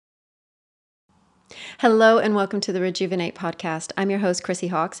Hello and welcome to the Rejuvenate podcast. I'm your host, Chrissy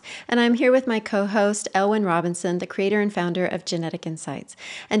Hawks, and I'm here with my co-host, Elwyn Robinson, the creator and founder of Genetic Insights.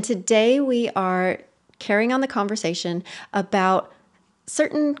 And today we are carrying on the conversation about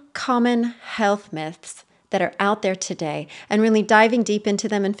certain common health myths that are out there today and really diving deep into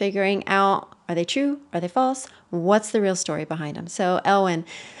them and figuring out, are they true? Are they false? What's the real story behind them? So, Elwyn,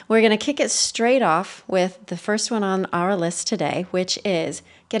 we're going to kick it straight off with the first one on our list today, which is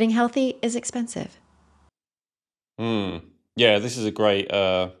getting healthy is expensive. Yeah, this is a great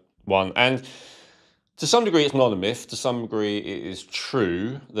one. And to some degree, it's not a myth. To some degree, it is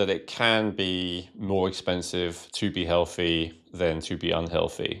true that it can be more expensive to be healthy than to be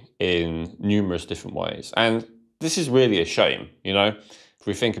unhealthy in numerous different ways. And this is really a shame, you know? If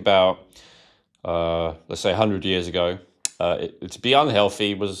we think about, let's say 100 years ago, to be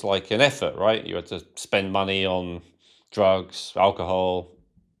unhealthy was like an effort, right? You had to spend money on drugs, alcohol,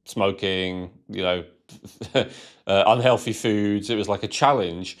 smoking, unhealthy foods. It was like a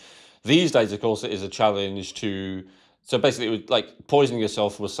challenge. These days, of course, it is a challenge to. So basically, it was like poisoning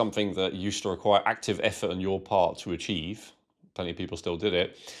yourself was something that used to require active effort on your part to achieve. Plenty of people still did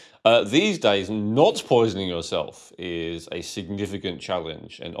it. These days, not poisoning yourself is a significant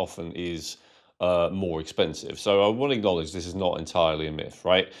challenge and often is more expensive. So I want to acknowledge this is not entirely a myth,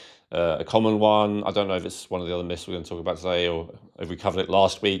 right? A common one, I don't know if it's one of the other myths we're going to talk about today or if we covered it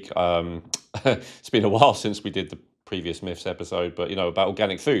last week. It's been a while since we did the previous myths episode, but about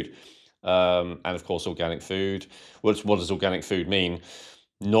organic food. And of course, organic food. What does organic food mean?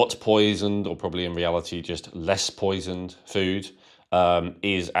 Not poisoned, or probably in reality just less poisoned food,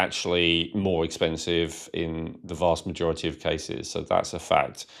 is actually more expensive in the vast majority of cases. So that's a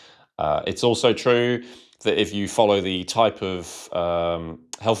fact. It's also true that if you follow the type of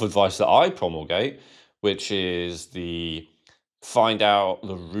health advice that I promulgate, which is the find out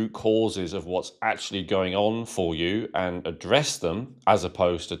the root causes of what's actually going on for you and address them, as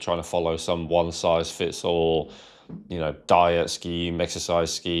opposed to trying to follow some one size fits all, diet scheme,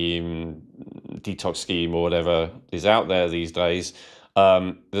 exercise scheme, detox scheme, or whatever is out there these days,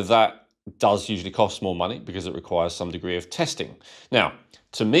 that does usually cost more money because it requires some degree of testing. Now,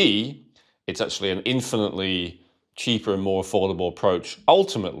 to me, it's actually an infinitely cheaper and more affordable approach,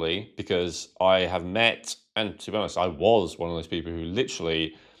 ultimately, because I have met, and to be honest, I was one of those people who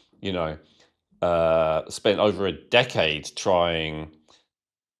literally, spent over a decade trying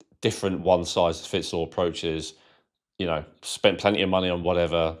different one-size-fits-all approaches, spent plenty of money on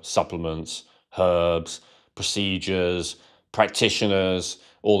whatever, supplements, herbs, procedures, practitioners,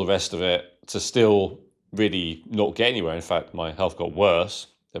 all the rest of it, to still really not get anywhere. In fact, my health got worse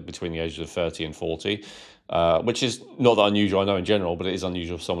between the ages of 30 and 40, which is not that unusual, I know in general, but it is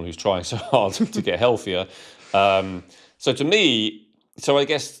unusual for someone who's trying so hard to get healthier. So to me, I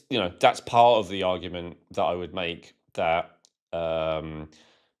guess, that's part of the argument that I would make, that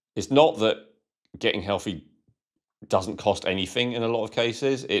it's not that getting healthy doesn't cost anything in a lot of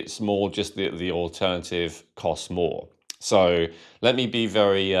cases. It's more just the alternative costs more. So let me be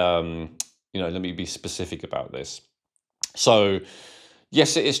very, let me be specific about this. So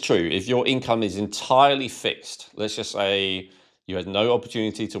yes, it is true. If your income is entirely fixed, let's just say you had no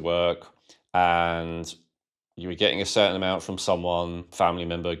opportunity to work and you were getting a certain amount from someone, family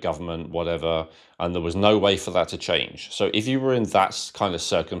member, government, whatever, and there was no way for that to change. So if you were in that kind of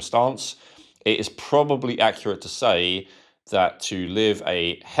circumstance, it is probably accurate to say that to live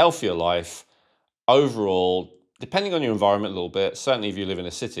a healthier life overall, depending on your environment a little bit, certainly if you live in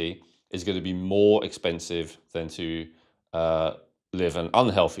a city, is going to be more expensive than to live an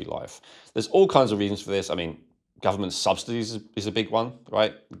unhealthy life. There's all kinds of reasons for this. I mean, government subsidies is a big one,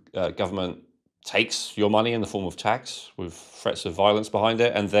 right? Government takes your money in the form of tax with threats of violence behind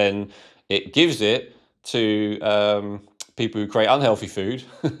it, and then it gives it to people who create unhealthy food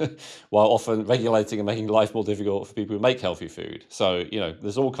while often regulating and making life more difficult for people who make healthy food. So,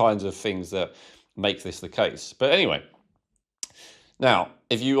 there's all kinds of things that make this the case. But anyway, now,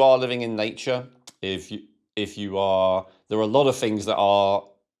 if you are living in nature, if you are, there are a lot of things that are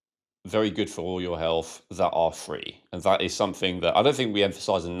very good for all your health that are free. And that is something that I don't think we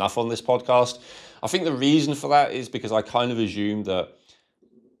emphasize enough on this podcast. I think the reason for that is because I kind of assume that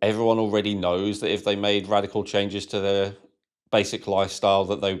everyone already knows that if they made radical changes to their basic lifestyle,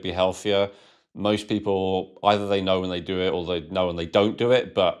 that they would be healthier. Most people, either they know when they do it or they know when they don't do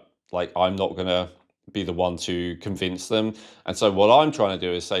it, but like, I'm not going to be the one to convince them. And so what I'm trying to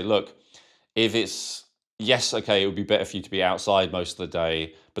do is say, look, if it's, yes, okay, it would be better for you to be outside most of the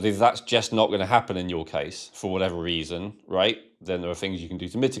day, but if that's just not going to happen in your case for whatever reason, right, then there are things you can do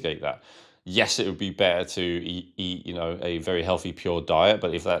to mitigate that. Yes, it would be better to eat a very healthy, pure diet,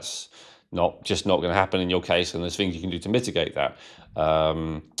 but if that's not going to happen in your case, and there's things you can do to mitigate that,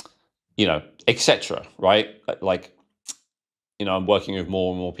 etc. Right? Like, I'm working with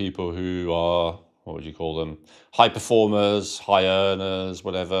more and more people who are, what would you call them? High performers, high earners,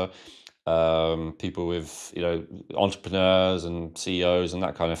 whatever. People with, entrepreneurs and CEOs and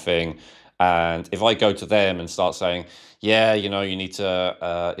that kind of thing. And if I go to them and start saying, yeah, you need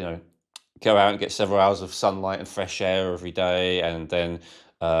to, go out and get several hours of sunlight and fresh air every day, and then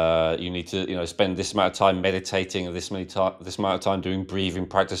you need to, spend this amount of time meditating, and this amount of time doing breathing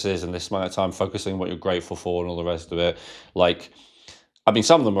practices, and this amount of time focusing on what you're grateful for, and all the rest of it. Like, I mean,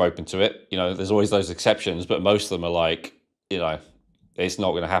 some of them are open to it. There's always those exceptions, but most of them are like, it's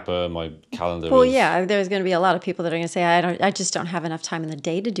not going to happen. My calendar Well, is. yeah, there's going to be a lot of people that are going to say, I just don't have enough time in the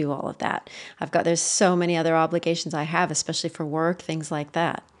day to do all of that. There's so many other obligations I have, especially for work, things like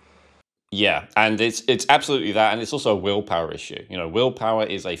that. Yeah, and it's absolutely that, and it's also a willpower issue. Willpower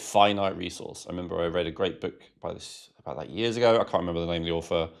is a finite resource. I remember I read a great book about that years ago. I can't remember the name of the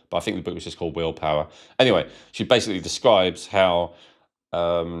author, but I think the book was just called Willpower. Anyway, she basically describes how,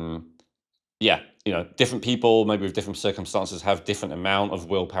 different people, maybe with different circumstances, have different amount of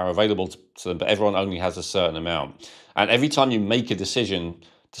willpower available to them, but everyone only has a certain amount. And every time you make a decision,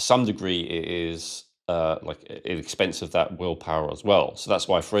 to some degree, it is like at expense of that willpower as well. So that's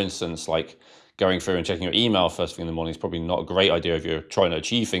why, for instance, like going through and checking your email first thing in the morning is probably not a great idea if you're trying to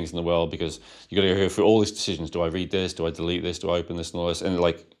achieve things in the world, because you got to go through all these decisions. Do I read this? Do I delete this? Do I open this and all this? And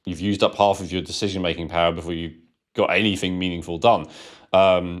like, you've used up half of your decision making power before you got anything meaningful done.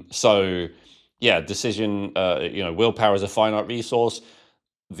 So yeah, willpower is a finite resource.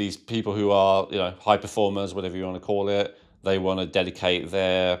 These people who are, high performers, whatever you want to call it, they want to dedicate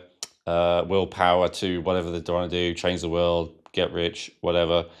their willpower to whatever they're trying to do, change the world, get rich,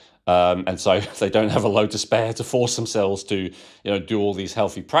 whatever. And so they don't have a load to spare to force themselves to, do all these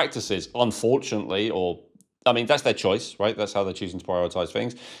healthy practices, unfortunately, or I mean, that's their choice, right? That's how they're choosing to prioritize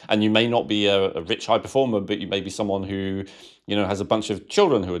things. And you may not be a rich high performer, but you may be someone who, has a bunch of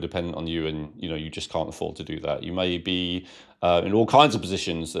children who are dependent on you, and, you just can't afford to do that. You may be in all kinds of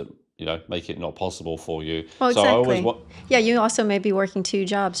positions that, make it not possible for you. Well, So I always exactly. want. Yeah, you also may be working 2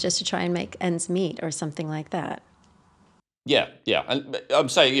 jobs just to try and make ends meet or something like that. Yeah, yeah. And I'm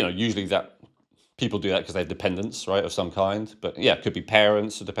saying, usually that people do that because they're dependents, right, of some kind. But yeah, it could be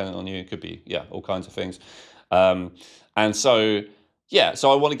parents who are dependent on you. It could be, yeah, all kinds of things. Um, and so, yeah,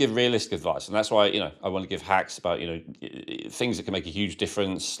 so I want to give realistic advice. And that's why, I want to give hacks about, things that can make a huge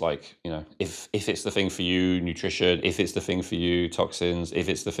difference. Like, if it's the thing for you, nutrition, if it's the thing for you, toxins, if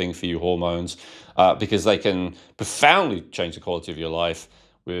it's the thing for you, hormones, because they can profoundly change the quality of your life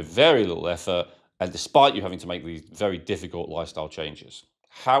with very little effort, and despite you having to make these very difficult lifestyle changes.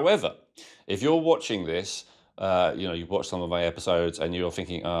 However, if you're watching this, you've watched some of my episodes and you're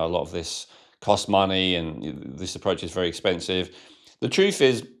thinking, a lot of this costs money and this approach is very expensive. The truth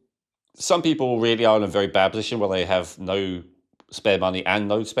is, some people really are in a very bad position where they have no spare money and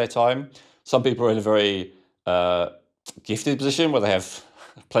no spare time. Some people are in a very gifted position where they have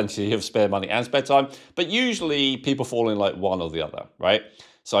plenty of spare money and spare time. But usually people fall in like one or the other, right?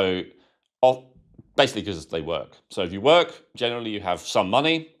 So basically because they work. So if you work, generally you have some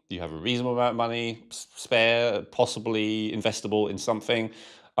money, you have a reasonable amount of money spare, possibly investable in something,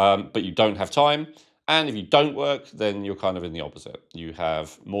 but you don't have time. And if you don't work, then you're kind of in the opposite. You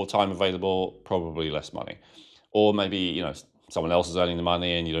have more time available, probably less money. Or maybe, someone else is earning the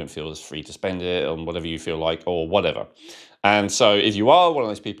money and you don't feel as free to spend it on whatever you feel like or whatever. And so if you are one of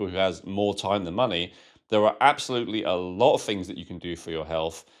those people who has more time than money, there are absolutely a lot of things that you can do for your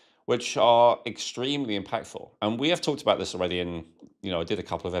health which are extremely impactful. And we have talked about this already in, I did a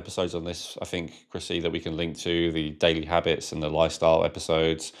couple of episodes on this, I think, Chrissy, that we can link to, the daily habits and the lifestyle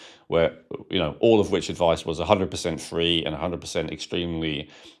episodes, where, all of which advice was 100% free and 100% extremely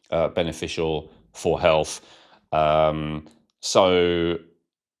beneficial for health. So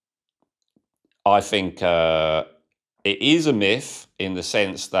I think it is a myth in the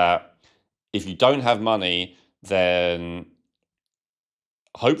sense that if you don't have money, then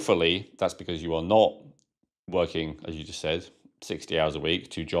hopefully that's because you are not working, as you just said, 60 hours a week,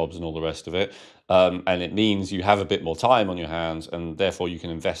 2 jobs and all the rest of it. And it means you have a bit more time on your hands and therefore you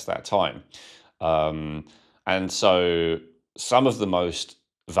can invest that time. And so some of the most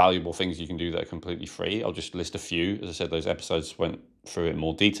valuable things you can do that are completely free, I'll just list a few. As I said, those episodes went through it in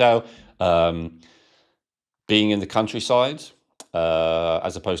more detail. Being in the countryside,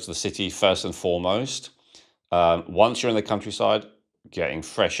 as opposed to the city, first and foremost. Once you're in the countryside, getting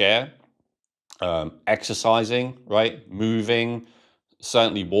fresh air, exercising, right? Moving,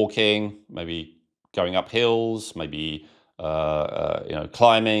 certainly walking, maybe going up hills, maybe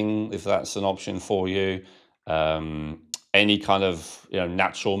climbing, if that's an option for you. Any kind of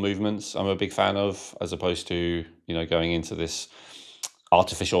natural movements I'm a big fan of, as opposed to going into this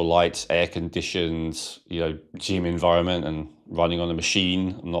artificial light, air conditioned gym environment and running on a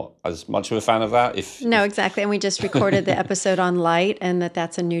machine. I'm not as much of a fan of that. No, exactly. And we just recorded the episode on light, and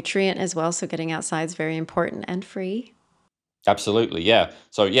that's a nutrient as well. So getting outside is very important and free. Absolutely, yeah.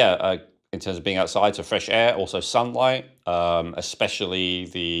 So yeah, in terms of being outside, so fresh air, also sunlight, especially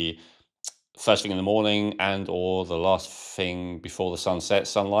the first thing in the morning and or the last thing before the sun sets.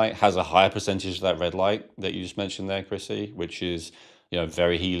 Sunlight has a higher percentage of that red light that you just mentioned there, Chrissy, which is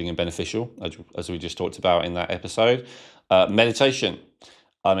very healing and beneficial, as we just talked about in that episode. Meditation,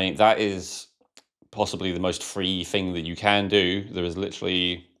 I mean, that is possibly the most free thing that you can do. There is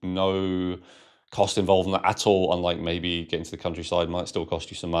literally no cost involved in that at all, unlike maybe getting to the countryside might still cost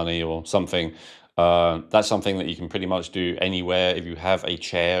you some money or something. That's something that you can pretty much do anywhere. If you have a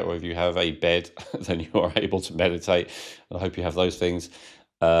chair or if you have a bed, then you are able to meditate. I hope you have those things.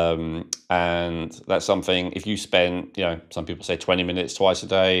 And that's something, if you spend, some people say 20 minutes twice a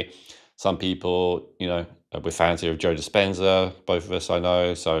day. Some people, we're fans here of Joe Dispenza, both of us I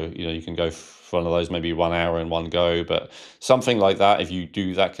know. So, you can go for one of those, maybe 1 hour in one go, but something like that, if you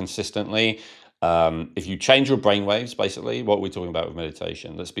do that consistently, if you change your brain waves, basically, what we're talking about with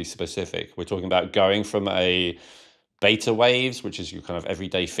meditation, let's be specific. We're talking about going from a beta waves, which is your kind of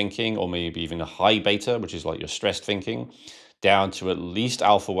everyday thinking, or maybe even a high beta, which is like your stressed thinking, down to at least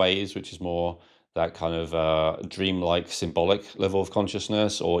alpha waves, which is more that kind of dreamlike symbolic level of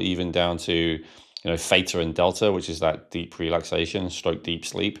consciousness, or even down to theta and delta, which is that deep relaxation stroke deep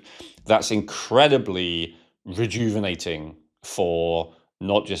sleep. That's incredibly rejuvenating for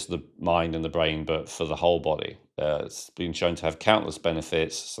not just the mind and the brain, but for the whole body. It's been shown to have countless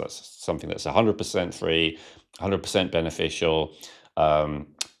benefits. So that's something that's 100% free, 100% beneficial.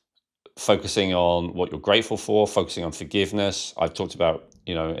 Focusing on what you're grateful for, focusing on forgiveness. I've talked about,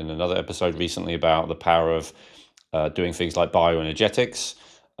 in another episode recently, about the power of doing things like bioenergetics.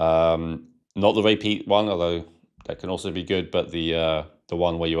 Not the repeat one, although that can also be good, but the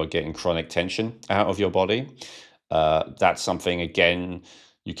one where you are getting chronic tension out of your body. That's something, again,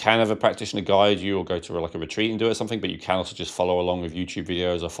 you can have a practitioner guide you or go to like a retreat and do it something, but you can also just follow along with YouTube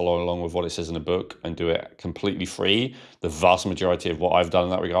videos or follow along with what it says in a book and do it completely free. The vast majority of what I've done in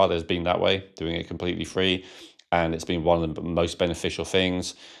that regard has been that way, doing it completely free. And it's been one of the most beneficial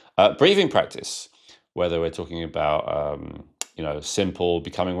things. Breathing practice, whether we're talking about, simple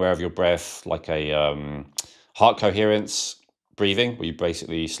becoming aware of your breath, like a heart coherence breathing, where you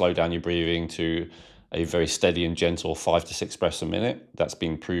basically slow down your breathing to a very steady and gentle 5 to 6 breaths a minute. That's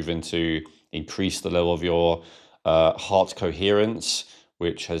been proven to increase the level of your heart coherence,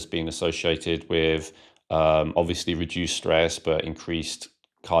 which has been associated with obviously reduced stress, but increased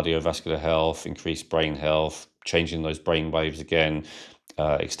cardiovascular health, increased brain health, changing those brain waves again,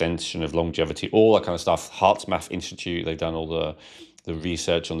 extension of longevity, all that kind of stuff. HeartMath Institute, they've done all the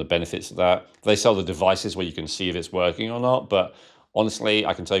research on the benefits of that. They sell the devices where you can see if it's working or not, but honestly,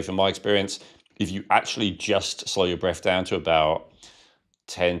 I can tell you from my experience, if you actually just slow your breath down to about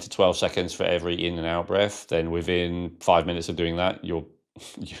 10 to 12 seconds for every in and out breath, then within 5 minutes of doing that,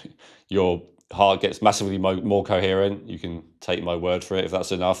 your heart gets massively more coherent. You can take my word for it if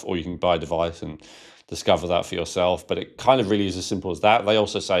that's enough, or you can buy a device and discover that for yourself. But it kind of really is as simple as that. They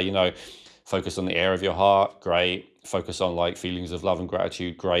also say, focus on the air of your heart, great. Focus on like feelings of love and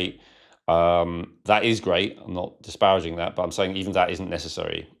gratitude, great. That is great. I'm not disparaging that, but I'm saying even that isn't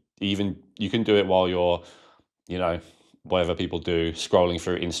necessary. Even you can do it while you're, whatever people do, scrolling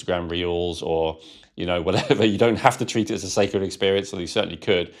through Instagram reels or, whatever. You don't have to treat it as a sacred experience, or you certainly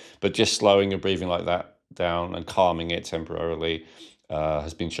could, but just slowing your breathing like that down and calming it temporarily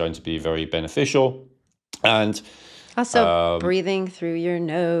has been shown to be very beneficial. And Also, breathing through your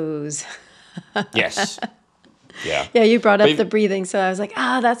nose. yes. Yeah. Yeah, you brought up the breathing, so I was like,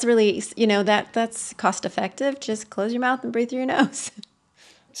 that's really, that's cost effective. Just close your mouth and breathe through your nose.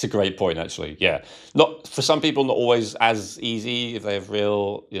 It's a great point, actually. Yeah, not for some people, not always as easy if they have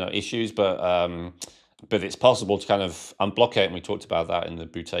real, issues, but it's possible to kind of unblock it. And we talked about that in the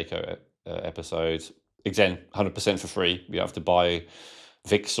Buteyko episode. Again, 100% for free. You don't have to buy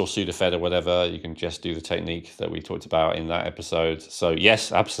Vicks or Sudafed or whatever. You can just do the technique that we talked about in that episode. So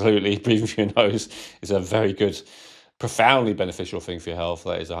yes, absolutely, breathing through your nose is a very good, profoundly beneficial thing for your health.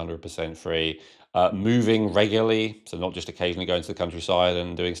 That is 100% free. Moving regularly, so not just occasionally going to the countryside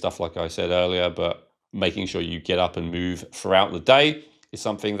and doing stuff like I said earlier, but making sure you get up and move throughout the day is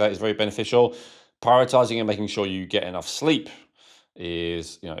something that is very beneficial. Prioritizing and making sure you get enough sleep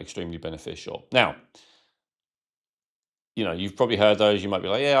is extremely beneficial. Now, you've probably heard those. You might be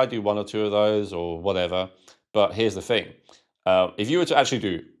like, yeah, I do one or two of those or whatever. But here's the thing. If you were to actually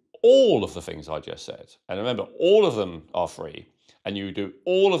do all of the things I just said, and remember, all of them are free, and you do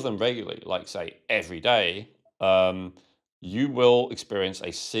all of them regularly, like say every day, um, you will experience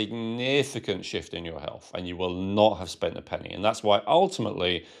a significant shift in your health, and you will not have spent a penny. And that's why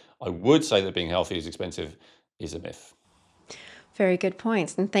ultimately I would say that being healthy is expensive is a myth. Very good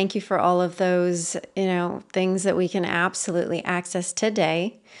points. And thank you for all of those, things that we can absolutely access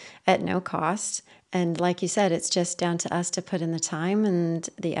today at no cost. And like you said, it's just down to us to put in the time and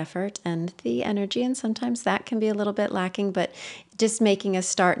the effort and the energy. And sometimes that can be a little bit lacking, but just making a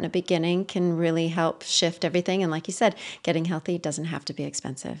start in a beginning can really help shift everything. And like you said, getting healthy doesn't have to be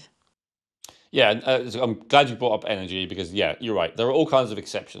expensive. Yeah, I'm glad you brought up energy because, yeah, you're right. There are all kinds of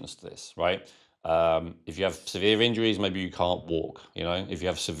exceptions to this, right? If you have severe injuries, maybe you can't walk. If you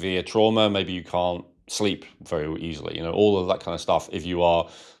have severe trauma, maybe you can't sleep very easily. All of that kind of stuff. If you are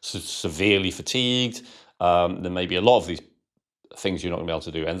severely fatigued, then maybe a lot of these things you're not going to be able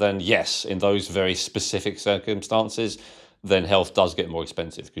to do. And then, yes, in those very specific circumstances, then health does get more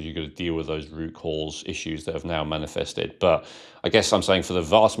expensive because you've got to deal with those root cause issues that have now manifested. But I guess I'm saying for the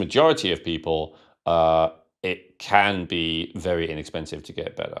vast majority of people, it can be very inexpensive to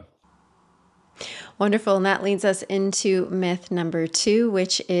get better. Wonderful. And that leads us into myth number 2,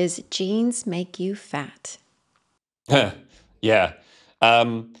 which is genes make you fat. Yeah.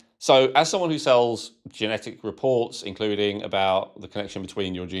 So, as someone who sells genetic reports, including about the connection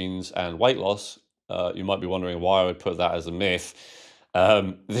between your genes and weight loss, you might be wondering why I would put that as a myth.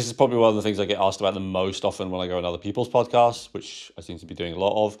 This is probably one of the things I get asked about the most often when I go on other people's podcasts, which I seem to be doing a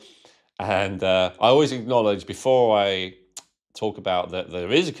lot of. And I always acknowledge before I talk about that there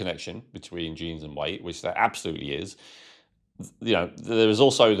is a connection between genes and weight, which there absolutely is. There is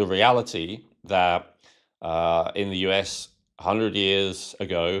also the reality that in the US, 100 years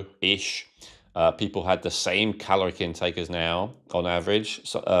ago ish, people had the same caloric intake as now on average.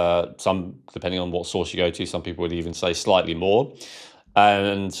 So, some, depending on what source you go to, some people would even say slightly more.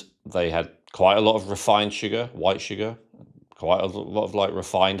 And they had quite a lot of refined sugar, white sugar, quite a lot of like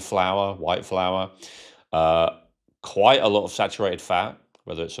refined flour, white flour, uh, quite a lot of saturated fat,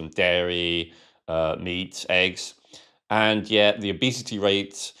 whether it's from dairy, meat, eggs. And yet the obesity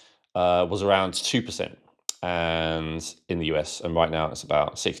rate was around 2% and in the US, and right now it's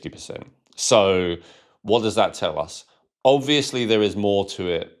about 60%. So what does that tell us? Obviously, there is more to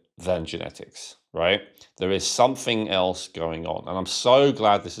it than genetics, right? There is something else going on. And I'm so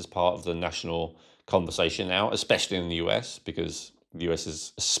glad this is part of the national conversation now, especially in the US, because the US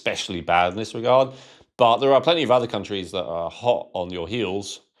is especially bad in this regard. But there are plenty of other countries that are hot on your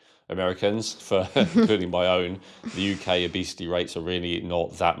heels, Americans, for including my own. The UK obesity rates are really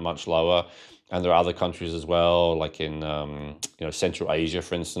not that much lower. And there are other countries as well, like in Central Asia,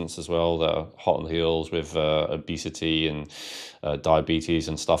 for instance, as well, that are hot on the heels with obesity and diabetes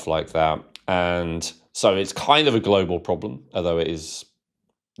and stuff like that. And so it's kind of a global problem, although it is,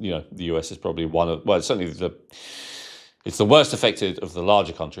 the US is probably it's certainly it's the worst affected of the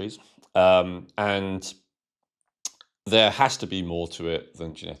larger countries. And there has to be more to it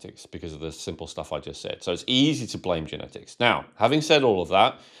than genetics because of the simple stuff I just said. So it's easy to blame genetics. Now, having said all of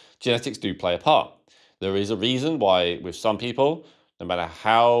that, genetics do play a part. There is a reason why with some people, no matter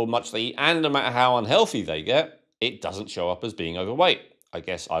how much they eat and no matter how unhealthy they get, it doesn't show up as being overweight. I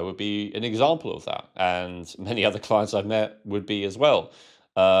guess I would be an example of that. And many other clients I've met would be as well.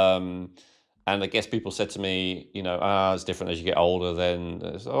 And I guess people said to me, it's different as you get older.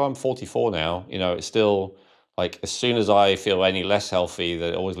 Then, I'm 44 now. It's still like as soon as I feel any less healthy,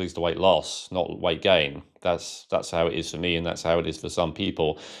 that it always leads to weight loss, not weight gain. That's how it is for me, and that's how it is for some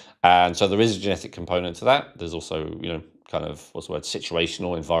people. And so there is a genetic component to that. There's also, kind of what's the word,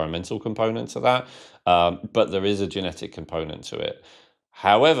 situational, environmental component to that. But there is a genetic component to it.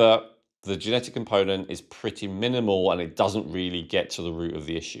 However, the genetic component is pretty minimal and it doesn't really get to the root of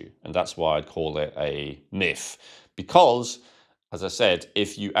the issue. And that's why I'd call it a myth. Because, as I said,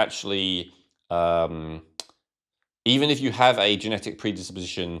 if you actually, even if you have a genetic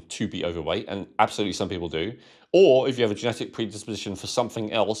predisposition to be overweight, and absolutely some people do, or if you have a genetic predisposition for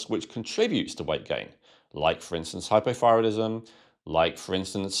something else which contributes to weight gain, like for instance hypothyroidism, like for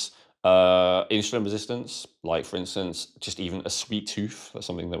instance insulin resistance, like for instance just even a sweet tooth. That's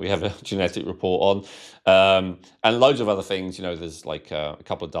something that we have a genetic report on, and loads of other things. There's like a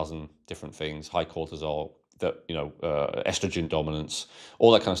couple of dozen different things, high cortisol, that estrogen dominance,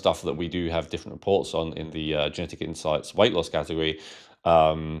 all that kind of stuff that we do have different reports on in the genetic insights weight loss category.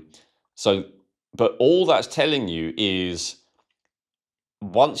 So but all that's telling you is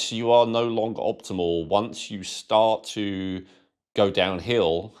once you are no longer optimal, once you start to go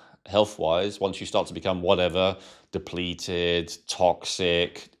downhill health-wise, once you start to become whatever, depleted,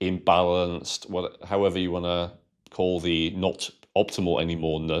 toxic, imbalanced, however you want to call the not optimal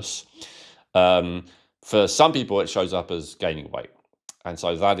anymore-ness, for some people it shows up as gaining weight. And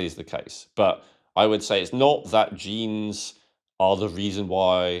so that is the case. But I would say it's not that genes are the reason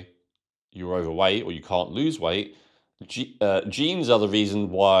why you're overweight or you can't lose weight. Genes are the reason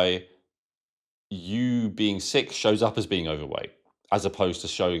why you being sick shows up as being overweight, as opposed to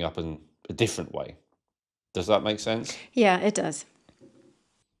showing up in a different way. Does that make sense? Yeah, it does.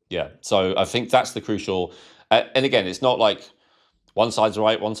 Yeah. So I think that's the crucial. And again, it's not like one side's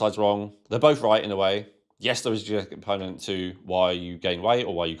right, one side's wrong. They're both right in a way. Yes, there is a genetic component to why you gain weight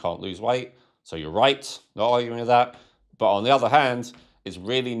or why you can't lose weight. So you're right, not arguing with that. But on the other hand, it's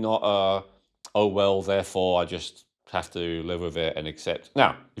really not a, oh, well, therefore I just have to live with it and accept.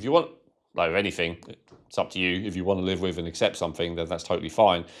 Now, if you want, like anything, it's up to you. If you want to live with and accept something, then that's totally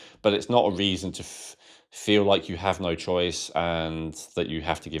fine. But it's not a reason to feel like you have no choice and that you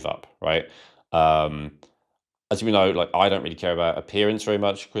have to give up, right? As we know, like I don't really care about appearance very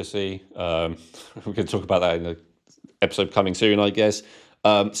much, Chrissy. We can talk about that in the episode coming soon, I guess.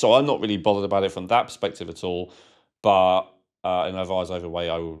 So I'm not really bothered about it from that perspective at all. But and if I was overweight,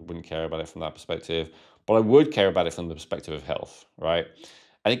 I wouldn't care about it from that perspective. But I would care about it from the perspective of health, right?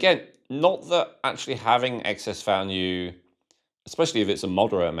 And again, not that actually having excess fat on you, especially if it's a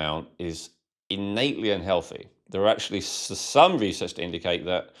moderate amount, is innately unhealthy. There are actually some research to indicate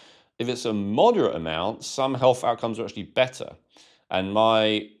that if it's a moderate amount, some health outcomes are actually better. And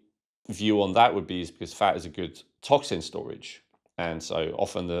my view on that would be is because fat is a good toxin storage. And so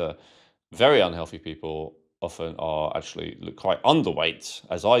often the very unhealthy people often are actually look quite underweight,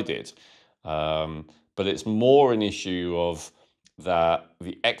 as I did. But it's more an issue of that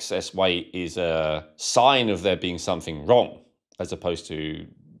the excess weight is a sign of there being something wrong, as opposed to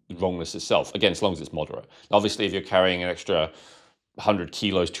wrongness itself. Again, as long as it's moderate. Obviously, if you're carrying an extra 100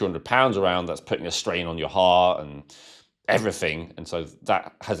 kilos, 200 pounds around, that's putting a strain on your heart and everything. And so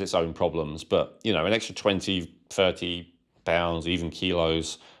that has its own problems. But, you know, an extra 20, 30 pounds, even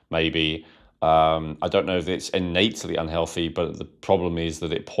kilos, maybe. I don't know if it's innately unhealthy, but the problem is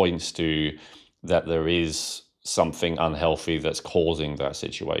that it points to that there is something unhealthy that's causing that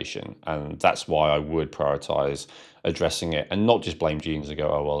situation. And that's why I would prioritize addressing it and not just blame genes and go,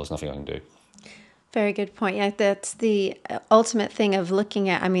 oh, well, there's nothing I can do. Very good point. Yeah, that's the ultimate thing of looking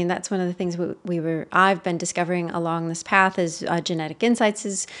at. I mean, that's one of the things I've been discovering along this path as Genetic Insights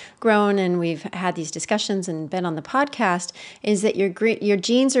has grown, and we've had these discussions and been on the podcast. Is that your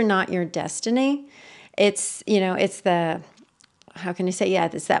genes are not your destiny? It's it's the, how can I say? Yeah,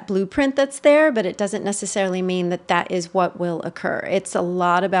 it's that blueprint that's there, but it doesn't necessarily mean that that is what will occur. It's a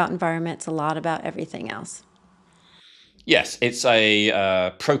lot about environment. It's a lot about everything else. Yes, it's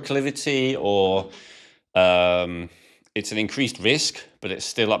a proclivity or it's an increased risk, but it's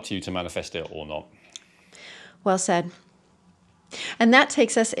still up to you to manifest it or not. Well said. And that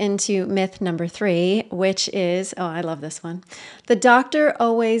takes us into myth number 3, which is, oh, I love this one. The doctor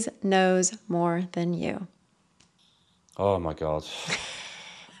always knows more than you. Oh my God.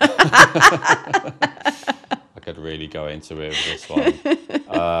 I could really go into it with this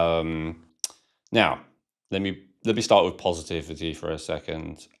one. Now, let me start with positivity for a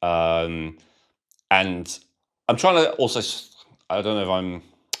second. And I'm trying to also, I don't know if I'm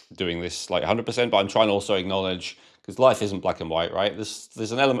doing this like 100%, but I'm trying to also acknowledge, because life isn't black and white, right?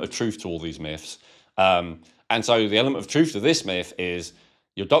 There's an element of truth to all these myths. And so the element of truth to this myth is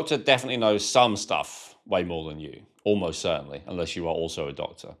your doctor definitely knows some stuff way more than you, almost certainly, unless you are also a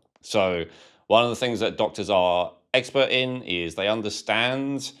doctor. So one of the things that doctors are expert in is they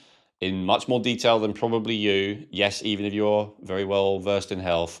understand in much more detail than probably you, yes, even if you're very well versed in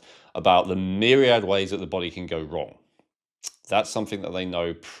health, about the myriad ways that the body can go wrong. That's something that they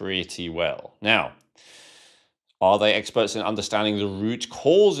know pretty well. Now, are they experts in understanding the root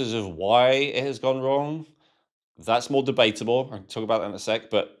causes of why it has gone wrong? That's more debatable. I can talk about that in a sec.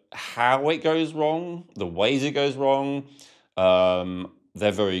 But how it goes wrong, the ways it goes wrong,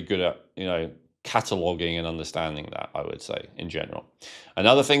 they're very good at, cataloging and understanding that, I would say, in general.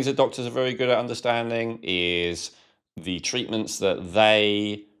 Another things that doctors are very good at understanding is the treatments that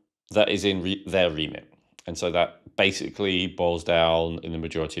is in their remit. And so that basically boils down, in the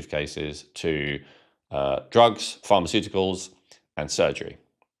majority of cases, to drugs, pharmaceuticals, and surgery.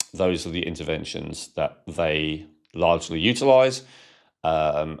 Those are the interventions that they largely utilize.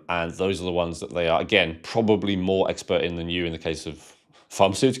 And those are the ones that they are, again, probably more expert in than you in the case of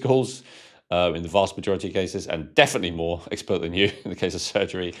pharmaceuticals. in the vast majority of cases, and definitely more expert than you in the case of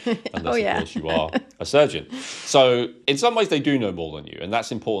surgery, unless, of course, you are a surgeon. So in some ways, they do know more than you, and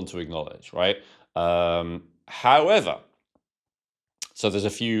that's important to acknowledge, right? However, so there's a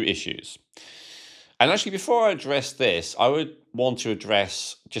few issues. And actually, before I address this, I would want to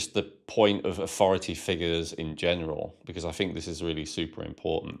address just the point of authority figures in general, because I think this is really super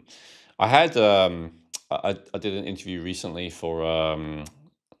important. I had I did an interview recently for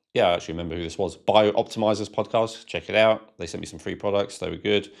I actually remember who this was. BioOptimizers podcast. Check it out. They sent me some free products. They were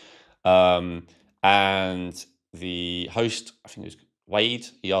good. And the host, I think it was Wade,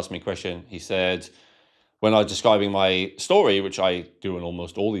 he asked me a question. He said, when I was describing my story, which I do in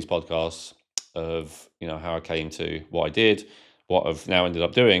almost all these podcasts, of how I came to what I did, what I've now ended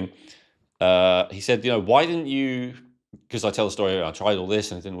up doing, he said, why didn't you? Because I tell the story, I tried all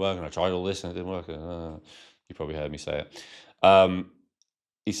this and it didn't work, and I tried all this and it didn't work. You probably heard me say it.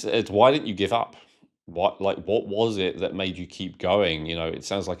 He said, why didn't you give up? What was it that made you keep going? It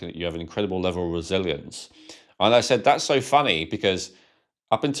sounds like you have an incredible level of resilience. And I said, that's so funny, because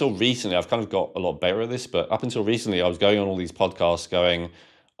up until recently, I've kind of got a lot better at this, but up until recently, I was going on all these podcasts going,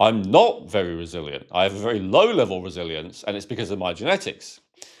 I'm not very resilient. I have a very low level resilience, and it's because of my genetics.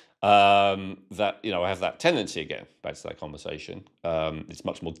 That I have that tendency, again, back to that conversation. It's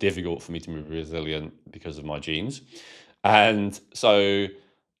much more difficult for me to be resilient because of my genes. And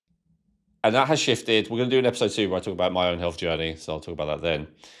that has shifted. We're going to do an episode 2 where I talk about my own health journey, so I'll talk about that then.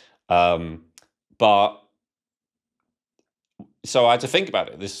 But so I had to think about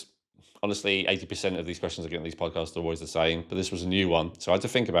it. This, honestly, 80% of these questions I get in these podcasts are always the same, but this was a new one. So I had to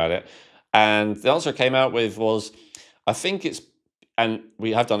think about it. And the answer I came out with was, I think it's, and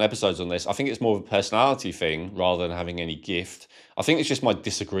we have done episodes on this, I think it's more of a personality thing rather than having any gift. I think it's just my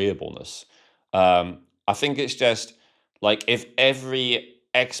disagreeableness. I think it's just like, if every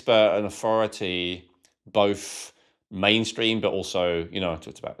expert and authority, both mainstream, but also, I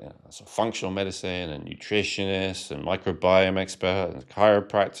talked about functional medicine and nutritionists and microbiome expert and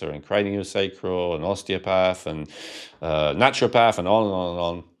chiropractor and craniosacral and osteopath and naturopath and on and on and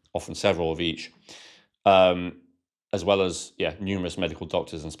on, often several of each, as well as numerous medical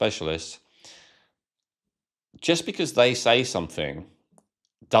doctors and specialists. Just because they say something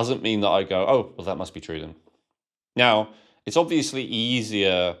doesn't mean that I go, oh, well, that must be true then. Now, it's obviously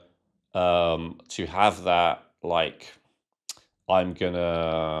easier to have that, like, I'm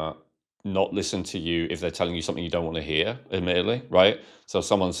gonna not listen to you if they're telling you something you don't want to hear, admittedly, right? So if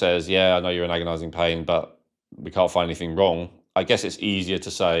someone says, I know you're in agonizing pain, but we can't find anything wrong, I guess it's easier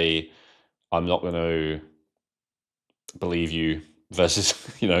to say, I'm not going to believe you, versus,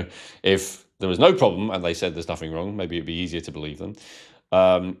 if there was no problem and they said there's nothing wrong, maybe it'd be easier to believe them.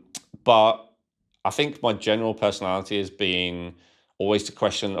 But I think my general personality is being always to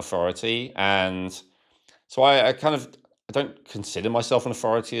question authority. And so I don't consider myself an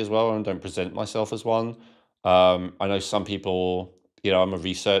authority as well, and don't present myself as one. I know some people, I'm a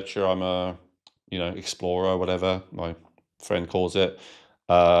researcher, I'm a, explorer, whatever my friend calls it.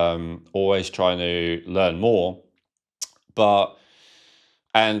 Always trying to learn more.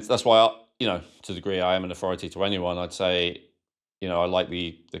 And that's why, to the degree I am an authority to anyone, I'd say, I like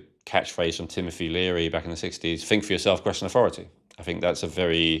the catchphrase from Timothy Leary back in the 60s, think for yourself, question authority. I think that's a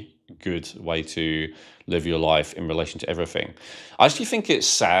very good way to live your life in relation to everything. I actually think it's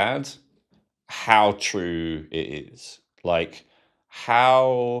sad how true it is. Like,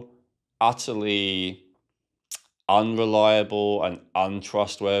 how utterly unreliable and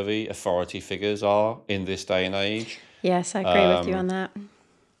untrustworthy authority figures are in this day and age. Yes, I agree with you on that.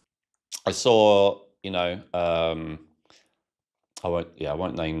 I saw, I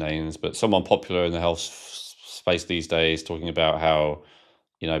won't name names, but someone popular in the health space these days talking about how,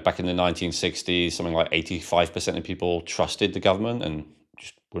 back in the 1960s, something like 85% of people trusted the government and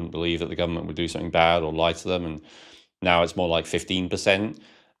just wouldn't believe that the government would do something bad or lie to them. And now it's more like 15%.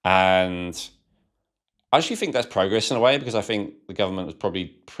 And I actually think that's progress in a way, because I think the government was probably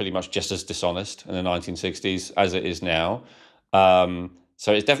pretty much just as dishonest in the 1960s as it is now.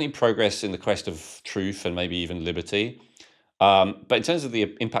 So it's definitely progress in the quest of truth and maybe even liberty. But in terms of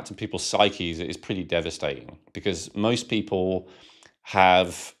the impact on people's psyches, it is pretty devastating, because most people are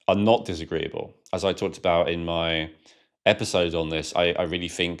not disagreeable. As I talked about in my episode on this, I really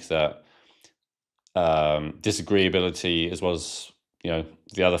think that disagreeability, as well as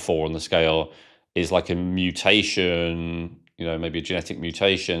the other 4 on the scale, is like a mutation, maybe a genetic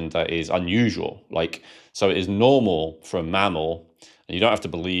mutation that is unusual. Like, so it is normal for a mammal, and you don't have to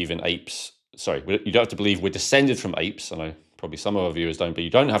believe in apes. Sorry, you don't have to believe we're descended from apes. I know probably some of our viewers don't, but you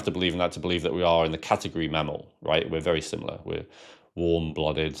don't have to believe in that to believe that we are in the category mammal, right? We're very similar.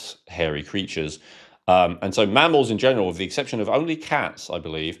 warm-blooded, hairy creatures. And so mammals in general, with the exception of only cats, I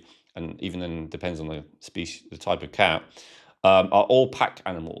believe, and even then depends on the species, the type of cat, are all pack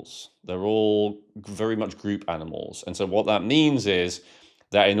animals. They're all very much group animals. And so what that means is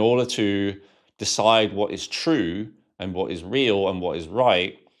that in order to decide what is true and what is real and what is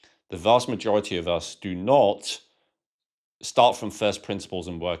right, the vast majority of us do not start from first principles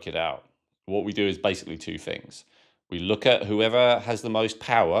and work it out. What we do is basically two things. We look at whoever has the most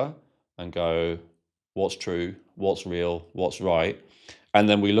power and go, what's true, what's real, what's right? And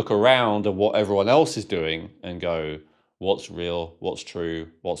then we look around at what everyone else is doing and go, what's real, what's true,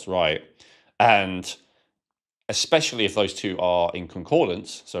 what's right? And especially if those two are in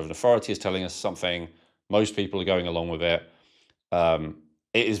concordance, so if an authority is telling us something, most people are going along with it,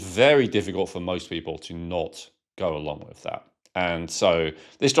 it is very difficult for most people to not go along with that. And so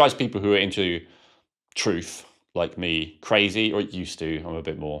this drives people who are into truth, like me, crazy, or it used to. I'm a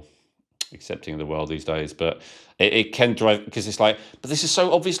bit more accepting of the world these days, but it can drive, because it's like, but this is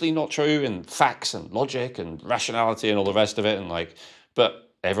so obviously not true, and facts and logic and rationality and all the rest of it, and like,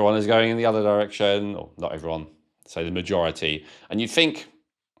 but everyone is going in the other direction, or not everyone, say the majority, and you think,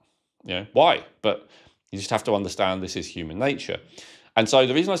 why? But you just have to understand this is human nature. And so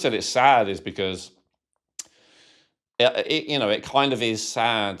the reason I said it's sad is because it kind of is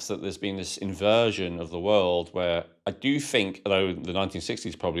sad that there's been this inversion of the world, where I do think, although the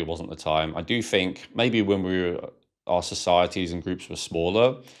 1960s probably wasn't the time, I do think maybe when our societies and groups were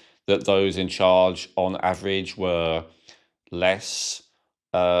smaller, that those in charge on average were less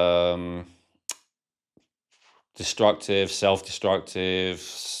destructive, self-destructive,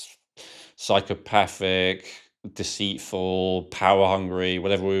 psychopathic, deceitful, power hungry,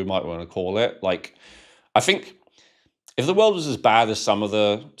 whatever we might want to call it. Like, I think if the world was as bad as some of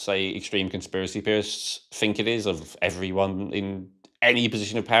the, say, extreme conspiracy theorists think it is, of everyone in any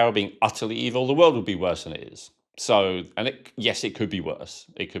position of power being utterly evil, the world would be worse than it is. So, and yes, it could be worse.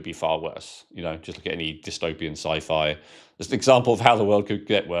 It could be far worse. Just look at any dystopian sci-fi. There's an example of how the world could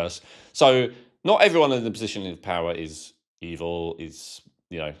get worse. So, not everyone in the position of power is evil, is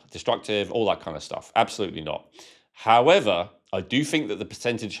destructive, all that kind of stuff. Absolutely not. However, I do think that the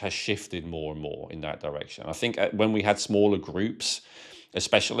percentage has shifted more and more in that direction. I think when we had smaller groups,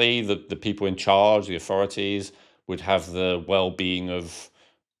 especially the people in charge, the authorities, would have the well-being of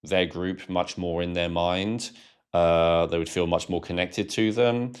their group much more in their mind. They would feel much more connected to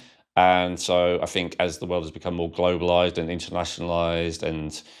them. And so I think as the world has become more globalized and internationalized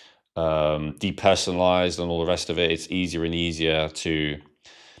and depersonalized and all the rest of it, it's easier and easier to,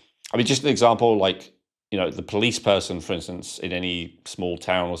 just an example, like, the police person, for instance, in any small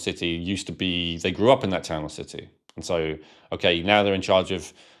town or city used to be, they grew up in that town or city. And so, okay, now they're in charge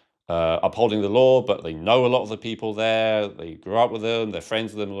of upholding the law, but they know a lot of the people there. They grew up with them, they're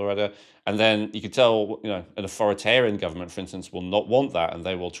friends with them, Loretta. And then you could tell, an authoritarian government, for instance, will not want that, and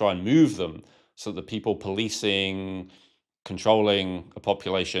they will try and move them so that the people policing, controlling a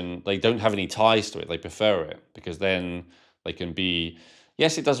population, they don't have any ties to it. They prefer it, because then they can be,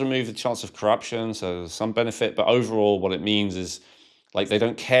 yes, it does remove the chance of corruption, so there's some benefit, but overall what it means is, like, they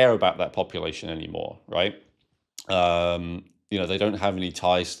don't care about that population anymore, right? They don't have any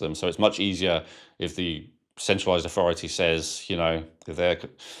ties to them, so it's much easier if the centralized authority says, if they're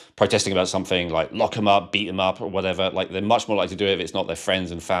protesting about something, like, lock them up, beat them up, or whatever. Like, they're much more likely to do it if it's not their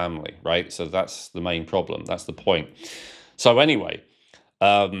friends and family, right? So that's the main problem. That's the point. So anyway,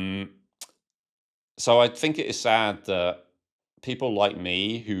 so I think it is sad that people like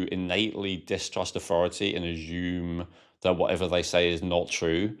me, who innately distrust authority and assume that whatever they say is not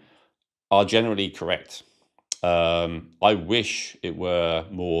true, are generally correct. I wish it were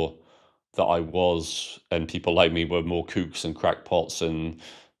more that I was, and people like me were more kooks and crackpots and,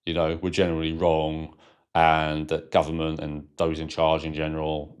 were generally wrong, and that government and those in charge in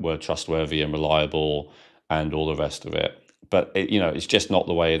general were trustworthy and reliable and all the rest of it. But, it's just not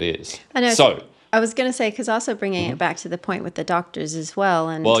the way it is. I know. So, I was going to say, because also bringing it back to the point with the doctors as well.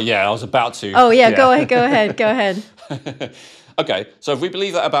 And well, yeah, I was about to. Oh, yeah, go ahead. Okay, so if we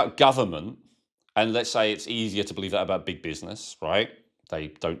believe that about government, and let's say it's easier to believe that about big business, right? They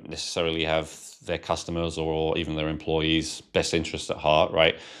don't necessarily have their customers or even their employees' best interests at heart,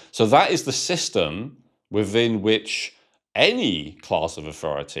 right? So that is the system within which any class of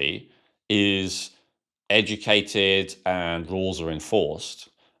authority is educated and rules are enforced,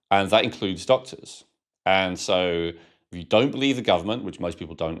 and that includes doctors. And so if you don't believe the government, which most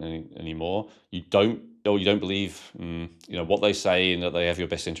people don't anymore, you don't believe what they say and that they have your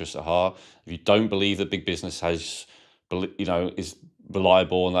best interests at heart, if you don't believe that big business has is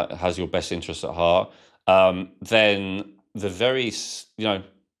reliable and that has your best interests at heart, then the very,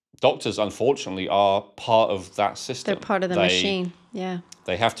 doctors unfortunately are part of that system. They're part of the machine. Yeah.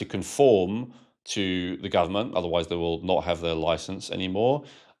 They have to conform to the government, otherwise they will not have their license anymore.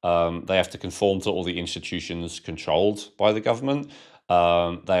 They have to conform to all the institutions controlled by the government.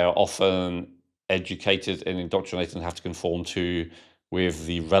 They are often educated and indoctrinated and have to conform to with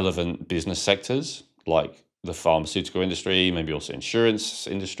the relevant business sectors, like the pharmaceutical industry, maybe also insurance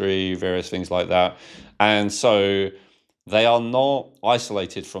industry, various things like that. And so they are not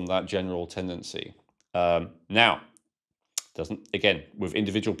isolated from that general tendency. Now, doesn't, again, with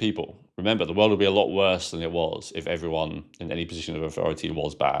individual people, remember, the world would be a lot worse than it was if everyone in any position of authority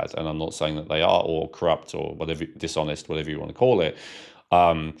was bad. And I'm not saying that they are, or corrupt, or whatever, dishonest, whatever you want to call it.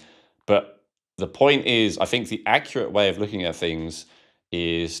 But the point is, I think the accurate way of looking at things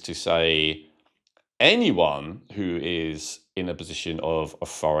is to say anyone who is in a position of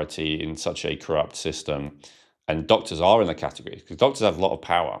authority in such a corrupt system, and doctors are in the category, because doctors have a lot of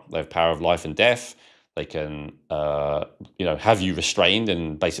power. They have power of life and death. They can, have you restrained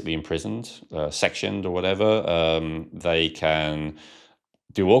and basically imprisoned, sectioned or whatever. They can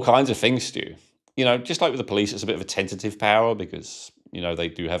do all kinds of things to you. Just like with the police, it's a bit of a tentative power because, they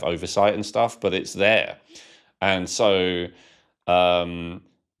do have oversight and stuff, but it's there. And so rather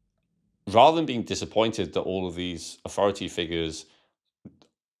than being disappointed that all of these authority figures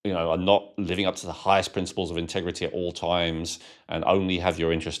are not living up to the highest principles of integrity at all times and only have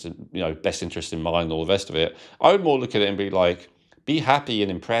your interest in, best interest in mind and all the rest of it, I would more look at it and be like, be happy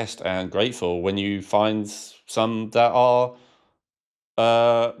and impressed and grateful when you find some that are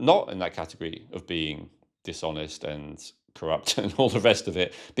not in that category of being dishonest and corrupt and all the rest of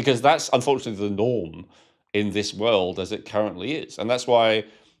it, because that's unfortunately the norm in this world as it currently is. And that's why,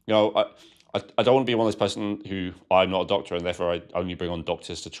 I don't want to be one of those person who, I'm not a doctor and therefore I only bring on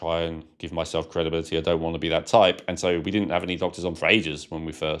doctors to try and give myself credibility. I don't want to be that type. And so we didn't have any doctors on for ages when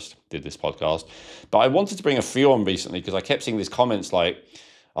we first did this podcast. But I wanted to bring a few on recently because I kept seeing these comments like,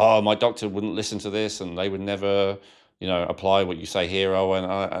 oh, my doctor wouldn't listen to this and they would never, apply what you say here. Oh, and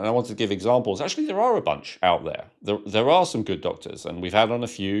I wanted to give examples. Actually, there are a bunch out there. There are some good doctors, and we've had on a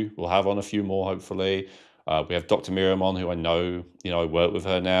few. We'll have on a few more, hopefully. We have Dr. Miriam on, who I know, I work with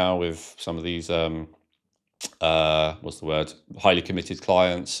her now with some of these, highly committed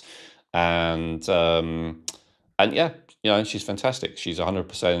clients. And yeah, she's fantastic. She's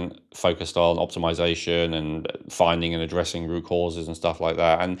 100% focused on optimization and finding and addressing root causes and stuff like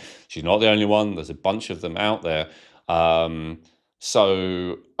that. And she's not the only one. There's a bunch of them out there.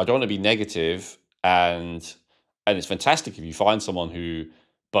 So I don't want to be negative, and it's fantastic if you find someone who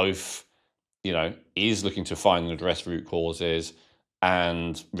both is looking to find and address root causes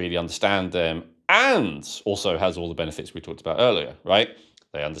and really understand them, and also has all the benefits we talked about earlier, right?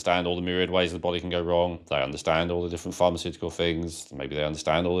 They understand all the myriad ways the body can go wrong. They understand all the different pharmaceutical things. Maybe they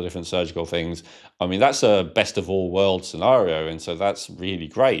understand all the different surgical things. I mean, that's a best of all worlds scenario. And so that's really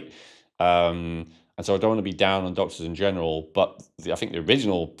great. And so I don't want to be down on doctors in general, but I think the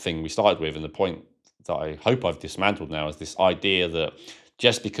original thing we started with, and the point that I hope I've dismantled now, is this idea that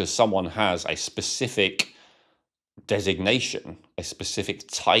just because someone has a specific designation, a specific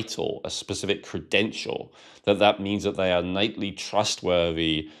title, a specific credential, that means that they are innately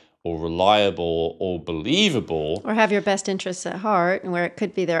trustworthy or reliable or believable. Or have your best interests at heart, and where it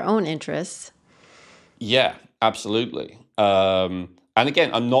could be their own interests. Yeah, absolutely. And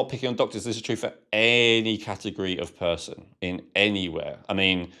again, I'm not picking on doctors. This is true for any category of person in anywhere. I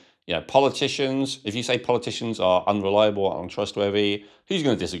mean, politicians, if you say politicians are unreliable, untrustworthy, who's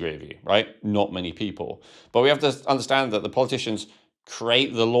going to disagree with you, right? Not many people. But we have to understand that the politicians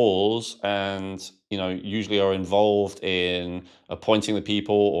create the laws and, usually are involved in appointing the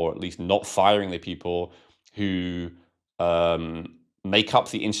people, or at least not firing the people who make up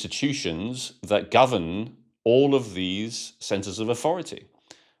the institutions that govern all of these centers of authority,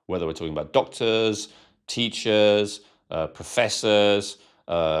 whether we're talking about doctors, teachers, professors,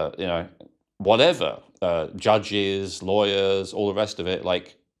 whatever, judges, lawyers, all the rest of it.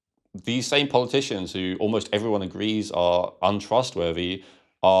 Like, these same politicians who almost everyone agrees are untrustworthy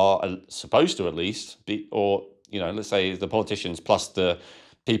are supposed to at least be, or, let's say the politicians plus the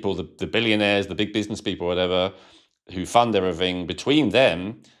people, the billionaires, the big business people, whatever, who fund everything, between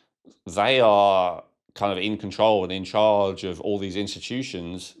them, they are kind of in control and in charge of all these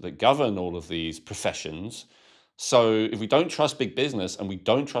institutions that govern all of these professions. So if we don't trust big business and we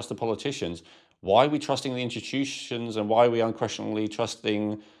don't trust the politicians, why are we trusting the institutions, and why are we unquestionably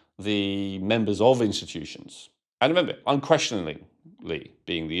trusting the members of institutions? And remember, unquestioningly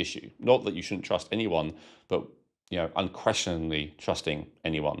being the issue. Not that you shouldn't trust anyone, but unquestioningly trusting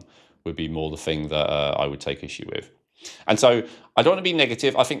anyone would be more the thing that I would take issue with. And so I don't want to be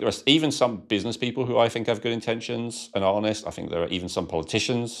negative. I think there are even some business people who I think have good intentions and are honest. I think there are even some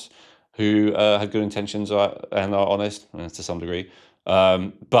politicians who have good intentions and are honest to some degree.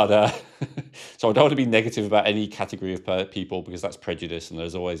 But so I don't want to be negative about any category of people because that's prejudice and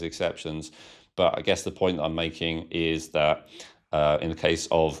there's always exceptions. But I guess the point that I'm making is that in the case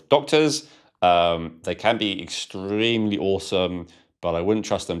of doctors, they can be extremely awesome, but I wouldn't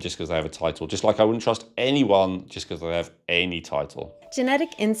trust them just because they have a title, just like I wouldn't trust anyone just because they have any title. Genetic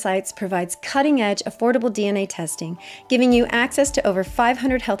Insights provides cutting-edge, affordable DNA testing, giving you access to over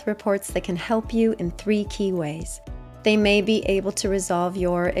 500 health reports that can help you in 3 key ways. They may be able to resolve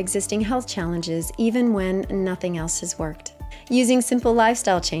your existing health challenges even when nothing else has worked. Using simple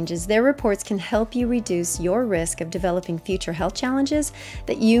lifestyle changes, their reports can help you reduce your risk of developing future health challenges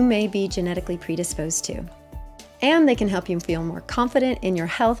that you may be genetically predisposed to. And they can help you feel more confident in your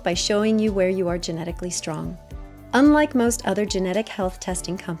health by showing you where you are genetically strong. Unlike most other genetic health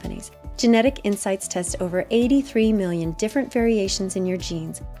testing companies, Genetic Insights tests over 83 million different variations in your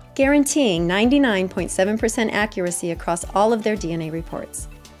genes, guaranteeing 99.7% accuracy across all of their DNA reports.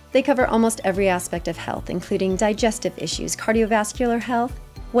 They cover almost every aspect of health, including digestive issues, cardiovascular health,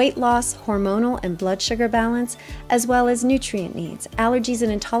 weight loss, hormonal and blood sugar balance, as well as nutrient needs, allergies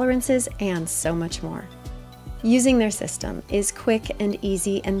and intolerances, and so much more. Using their system is quick and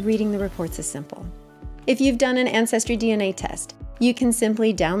easy, and reading the reports is simple. If you've done an Ancestry DNA test, you can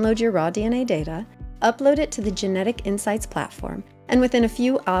simply download your raw DNA data, upload it to the Genetic Insights platform, and within a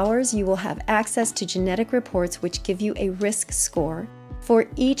few hours you will have access to genetic reports which give you a risk score for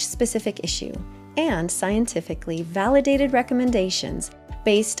each specific issue and scientifically validated recommendations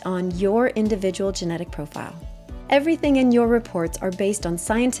based on your individual genetic profile. Everything in your reports are based on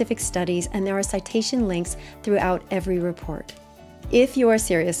scientific studies, and there are citation links throughout every report. If you are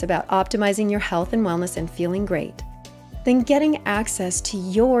serious about optimizing your health and wellness and feeling great, then getting access to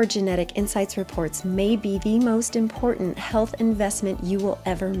your Genetic Insights reports may be the most important health investment you will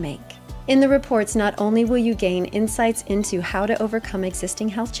ever make. In the reports, not only will you gain insights into how to overcome existing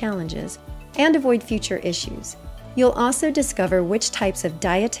health challenges and avoid future issues, you'll also discover which types of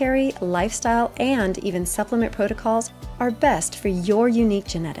dietary, lifestyle, and even supplement protocols are best for your unique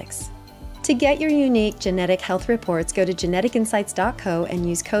genetics. To get your unique genetic health reports, go to geneticinsights.co and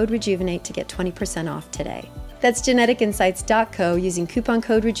use code Rejuvenate to get 20% off today. That's geneticinsights.co using coupon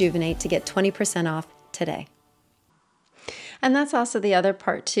code Rejuvenate to get 20% off today. And that's also the other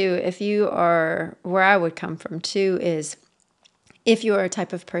part too. If you are, where I would come from too, is if you are a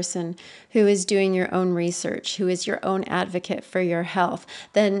type of person who is doing your own research, who is your own advocate for your health,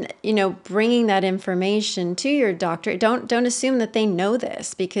 then, bringing that information to your doctor, don't assume that they know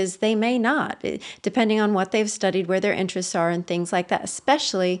this, because they may not, depending on what they've studied, where their interests are and things like that,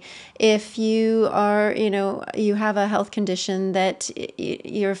 especially if you are, you have a health condition that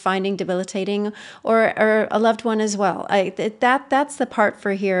you're finding debilitating, or a loved one as well. That's the part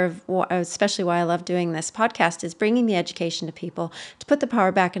for here, especially why I love doing this podcast, is bringing the education to people, to put the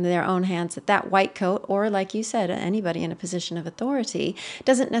power back into their own hands, that white coat, or like you said, anybody in a position of authority,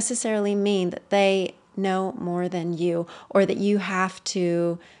 doesn't necessarily mean that they know more than you, or that you have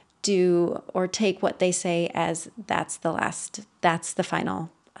to do or take what they say as that's the final,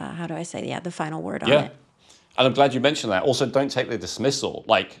 the final word on it. And I'm glad you mentioned that. Also, don't take the dismissal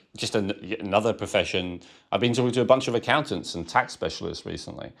like just another profession. I've been talking to a bunch of accountants and tax specialists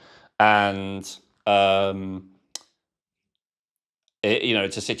recently, and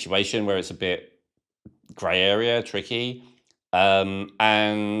it's a situation where it's a bit gray area, tricky. And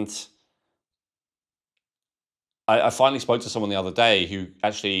I finally spoke to someone the other day who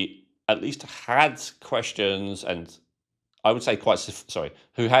actually at least had questions, and I would say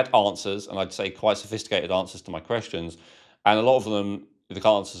who had answers, and I'd say quite sophisticated answers to my questions. And a lot of them, the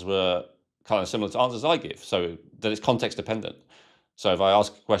answers were kind of similar to answers I give. So that it's context dependent. So if I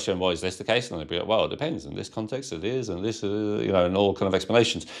ask a question, well, is this the case? And they'd be like, well, it depends. In this context, it is, and this, and all kind of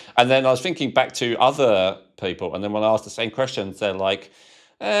explanations. And then I was thinking back to other people, and then when I asked the same questions, they're like,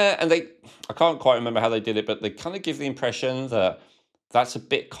 I can't quite remember how they did it, but they kind of give the impression that that's a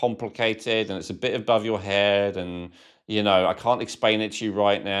bit complicated and it's a bit above your head, and I can't explain it to you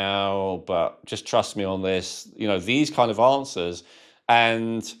right now, but just trust me on this. These kind of answers.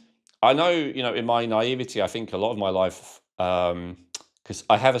 And I know, in my naivety, I think a lot of my life, because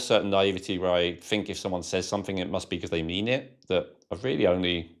I have a certain naivety where I think if someone says something, it must be because they mean it, that I've really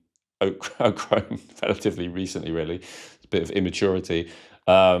only outgrown relatively recently, really. It's a bit of immaturity.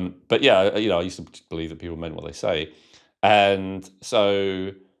 But yeah, I used to believe that people meant what they say. And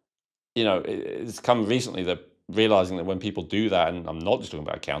so, it's come recently that realizing that when people do that, and I'm not just talking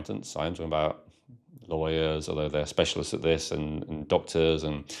about accountants, I am talking about lawyers, although they're specialists at this, and doctors,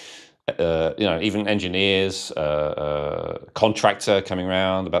 and even engineers, contractor coming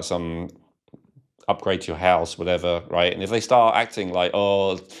around about some upgrade to your house, whatever, right? And if they start acting like,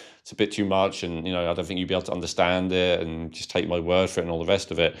 oh, it's a bit too much, and I don't think you'd be able to understand it, and just take my word for it, and all the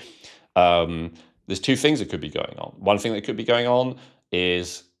rest of it, there's two things that could be going on. One thing that could be going on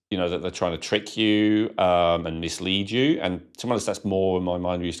is that they're trying to trick you and mislead you. And to be honest, that's more in my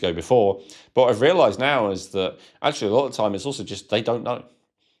mind we used to go before. But what I've realized now is that actually a lot of the time it's also just they don't know.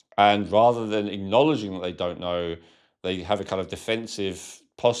 And rather than acknowledging that they don't know, they have a kind of defensive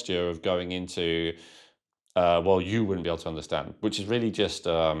posture of going into, well, you wouldn't be able to understand, which is really just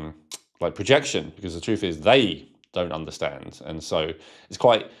like projection, because the truth is they don't understand. And so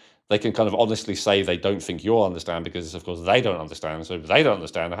they can kind of honestly say they don't think you'll understand, because of course they don't understand. So if they don't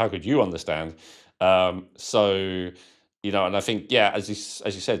understand, how could you understand? And I think, yeah, as you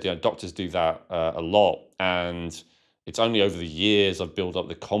said, doctors do that a lot. And it's only over the years I've built up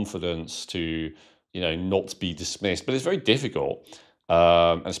the confidence to, not be dismissed. But it's very difficult,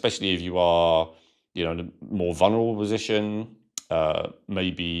 especially if you are, in a more vulnerable position,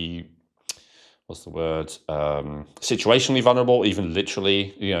 maybe, what's the word? Situationally vulnerable, even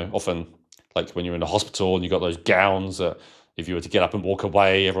literally, often like when you're in a hospital and you've got those gowns that if you were to get up and walk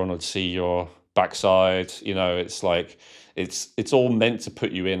away, everyone would see your backside. It's like, it's all meant to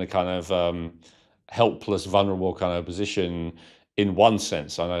put you in a kind of helpless, vulnerable kind of position in one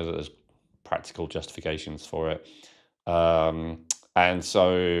sense. I know that there's practical justifications for it. And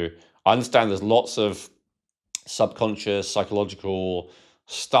so I understand there's lots of subconscious psychological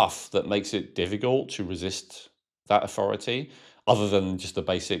stuff that makes it difficult to resist that authority, other than just the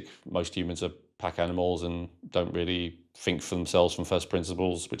basic, most humans are pack animals and don't really think for themselves from first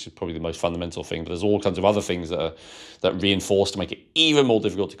principles, which is probably the most fundamental thing. But there's all kinds of other things that reinforce to make it even more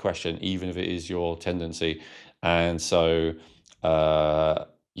difficult to question, even if it is your tendency. And so I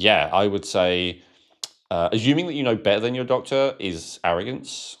would say assuming that you know better than your doctor is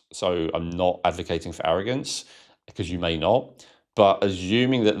arrogance. So I'm not advocating for arrogance, because you may not. But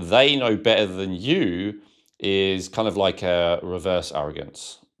assuming that they know better than you is kind of like a reverse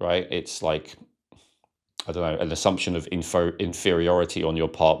arrogance, right? It's like, I don't know, an assumption of inferiority on your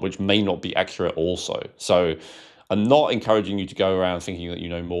part, which may not be accurate also. So I'm not encouraging you to go around thinking that you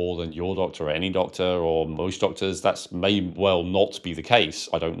know more than your doctor or any doctor or most doctors. That's may well not be the case.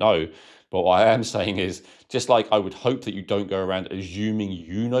 I don't know. But what I am saying is, just like I would hope that you don't go around assuming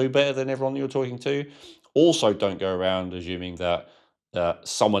you know better than everyone you're talking to, also don't go around assuming that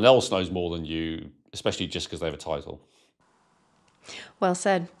someone else knows more than you, especially just because they have a title. Well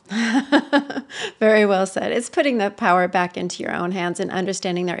said. Very well said. It's putting the power back into your own hands and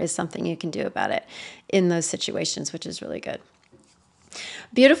understanding there is something you can do about it in those situations, which is really good.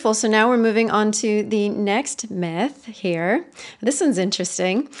 Beautiful. So now we're moving on to the next myth here. This one's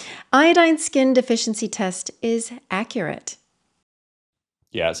interesting. Iodine skin deficiency test is accurate.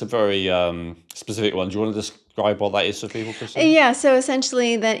 Yeah, it's a very specific one. Do you want to describe what that is for people, Kristen? Yeah, so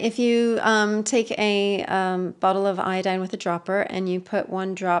essentially that if you take a bottle of iodine with a dropper and you put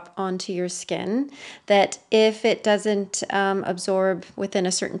one drop onto your skin, that if it doesn't absorb within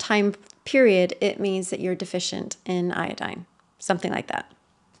a certain time period, it means that you're deficient in iodine, something like that.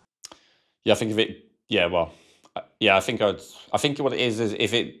 Yeah, I think if it, yeah, well, yeah, I think what it is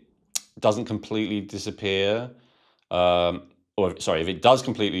if it doesn't completely disappear, or sorry, if it does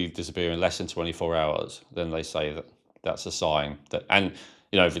completely disappear in less than 24 hours, then they say that that's a sign that, and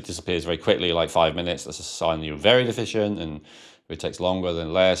if it disappears very quickly, like 5 minutes, that's a sign that you're very deficient, and if it takes longer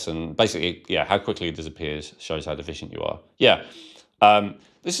than less, and basically, yeah, how quickly it disappears shows how deficient you are. Yeah,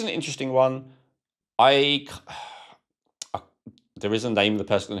 this is an interesting one. There is a name of the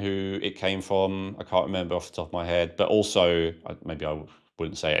person who it came from. I can't remember off the top of my head, but also maybe I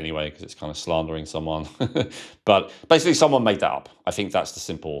wouldn't say it anyway because it's kind of slandering someone. But basically, someone made that up. I think that's the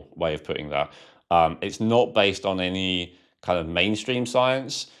simple way of putting that. It's not based on any kind of mainstream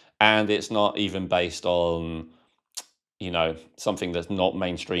science, and it's not even based on something that's not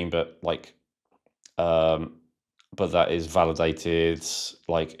mainstream, but like but that is validated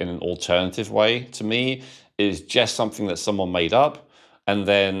like in an alternative way. To me, is just something that someone made up, and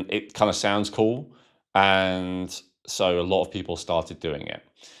then it kind of sounds cool, and so a lot of people started doing it.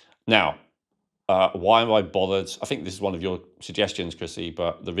 Now, why am I bothered? I think this is one of your suggestions, Chrissy,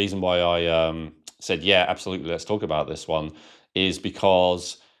 but the reason why I said, yeah, absolutely, let's talk about this one, is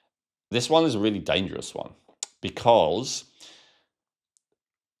because this one is a really dangerous one, because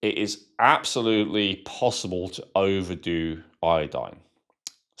it is absolutely possible to overdo iodine.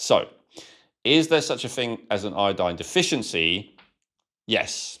 So, is there such a thing as an iodine deficiency?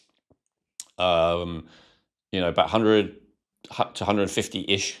 Yes. About 100 to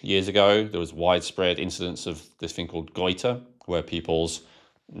 150-ish years ago, there was widespread incidence of this thing called goiter, where people's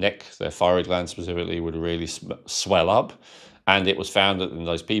neck, their thyroid gland specifically, would really swell up. And it was found that in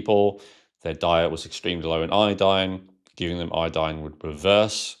those people, their diet was extremely low in iodine. Giving them iodine would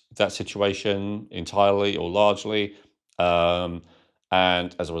reverse that situation entirely or largely. And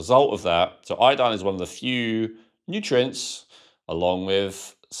as a result of that, so iodine is one of the few nutrients, along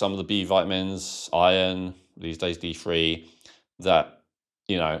with some of the B vitamins, iron, these days D3, that,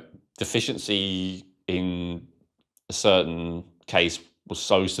 deficiency in a certain case was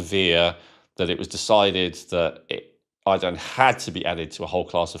so severe that it was decided that iodine had to be added to a whole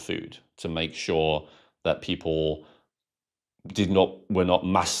class of food to make sure that people were not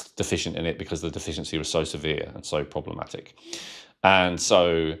mass deficient in it, because the deficiency was so severe and so problematic. And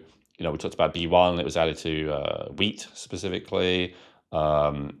so, we talked about B1, it was added to wheat specifically.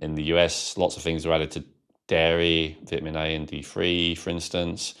 In the US, lots of things were added to dairy, vitamin A and D3, for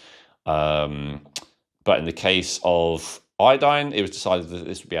instance. But in the case of iodine, it was decided that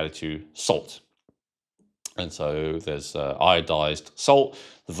this would be added to salt. And so there's iodized salt.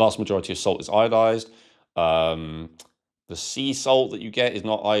 The vast majority of salt is iodized. The sea salt that you get is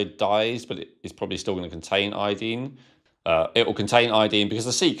not iodized, but it is probably still going to contain iodine. It will contain iodine because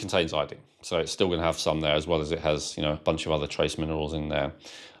the sea contains iodine. So it's still going to have some there, as well as it has, a bunch of other trace minerals in there.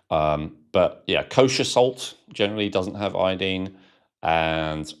 But yeah, kosher salt generally doesn't have iodine.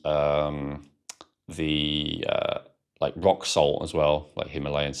 And like rock salt as well, like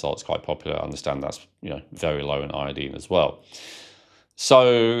Himalayan salt, is quite popular. I understand that's, very low in iodine as well.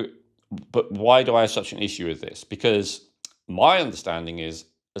 So, but why do I have such an issue with this? Because my understanding is,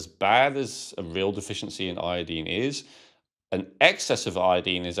 as bad as a real deficiency in iodine is, an excess of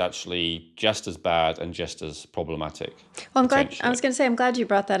iodine is actually just as bad and just as problematic. Well, I'm glad you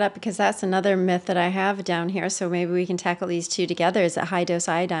brought that up, because that's another myth that I have down here. So maybe we can tackle these two together, is that high dose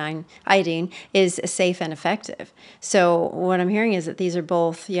iodine is safe and effective. So what I'm hearing is that these are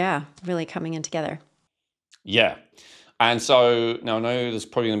both, really coming in together. Yeah. And so now I know there's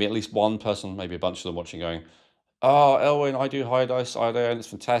probably going to be at least one person, maybe a bunch of them watching, going, "Oh, Elwyn, I do high dose iodine, it's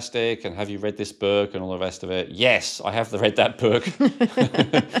fantastic. And have you read this book and all the rest of it?" Yes, I have read that book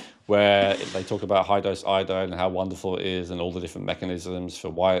where they talk about high dose iodine and how wonderful it is and all the different mechanisms for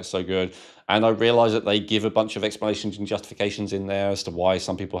why it's so good. And I realize that they give a bunch of explanations and justifications in there as to why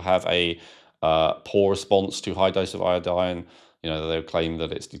some people have a poor response to high dose of iodine. They'll claim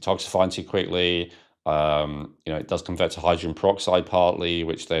that it's detoxifying too quickly. It does convert to hydrogen peroxide partly,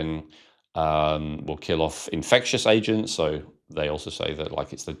 which then will kill off infectious agents. So they also say that,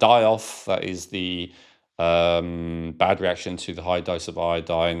 like, it's the die-off that is the bad reaction to the high dose of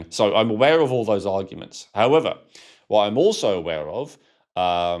iodine. So I'm aware of all those arguments. However, what I'm also aware of,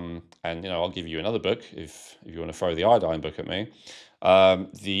 and I'll give you another book if you want to throw the iodine book at me,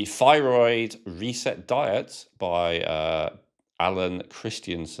 the Thyroid Reset Diet by Alan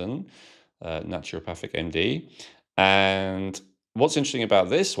Christiansen, naturopathic MD. And what's interesting about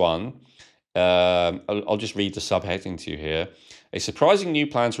this one, I'll just read the subheading to you here. A surprising new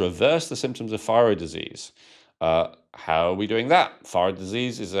plan to reverse the symptoms of thyroid disease. How are we doing that? Thyroid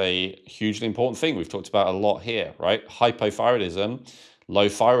disease is a hugely important thing. We've talked about a lot here, right? Hypothyroidism, low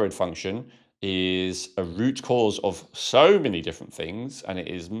thyroid function, is a root cause of so many different things, and it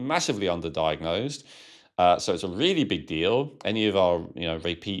is massively underdiagnosed. So it's a really big deal. Any of our,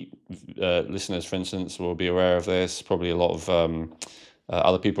 repeat listeners, for instance, will be aware of this. Probably a lot of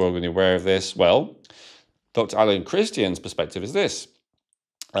other people are going to be aware of this. Well, Dr. Alan Christian's perspective is this.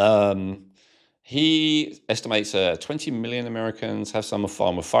 He estimates 20 million Americans have some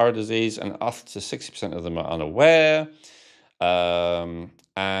form of thyroid disease, and up to 60% of them are unaware.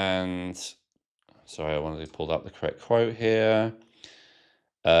 And sorry, I wanted to pull up the correct quote here.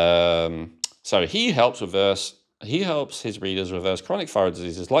 So he helps his readers reverse chronic thyroid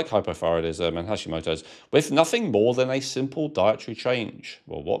diseases like hypothyroidism and Hashimoto's with nothing more than a simple dietary change.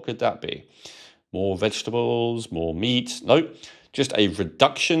 Well, what could that be? More vegetables, more meat? Nope, just a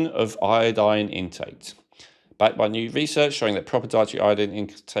reduction of iodine intake. Backed by new research showing that proper dietary iodine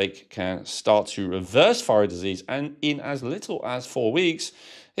intake can start to reverse thyroid disease, and in as little as 4 weeks,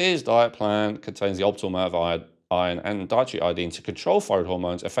 his diet plan contains the optimal amount of iron and dietary iodine to control thyroid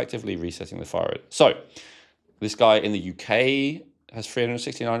hormones, effectively resetting the thyroid. So this guy in the UK has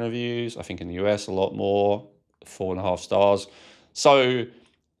 369 reviews. I think in the US a lot more, 4.5 stars. So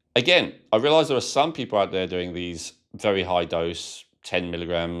again, I realize there are some people out there doing these very high dose, 10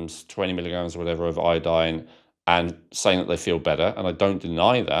 milligrams, 20 milligrams, whatever, of iodine and saying that they feel better. And I don't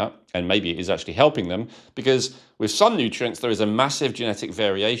deny that. And maybe it is actually helping them, because with some nutrients, there is a massive genetic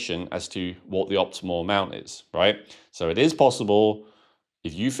variation as to what the optimal amount is, right? So it is possible,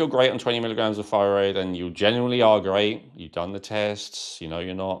 if you feel great on 20 milligrams of thyroid and you genuinely are great, you've done the tests, you know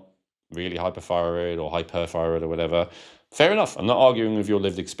you're not really hypothyroid or hyperthyroid or whatever, fair enough. I'm not arguing with your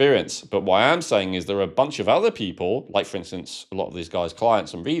lived experience. But what I am saying is there are a bunch of other people, like for instance, a lot of these guys'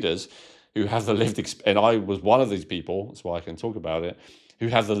 clients and readers, who have the lived experience, and I was one of these people, that's why I can talk about it, who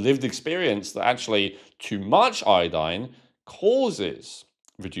have the lived experience that actually too much iodine causes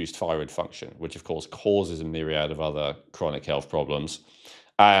reduced thyroid function, which of course causes a myriad of other chronic health problems,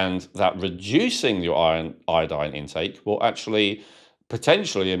 and that reducing your iodine intake will actually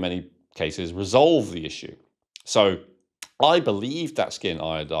potentially in many cases resolve the issue. So I believed that skin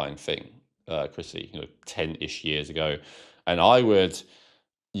iodine thing, Chrissy, 10-ish years ago, and I would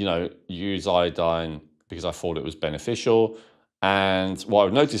use iodine because I thought it was beneficial. And what I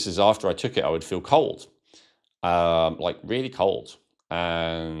would notice is after I took it, I would feel cold, like really cold.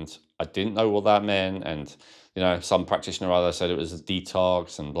 And I didn't know what that meant. And, some practitioner or other said it was a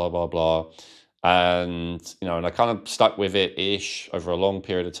detox and blah, blah, blah. And, and I kind of stuck with it ish over a long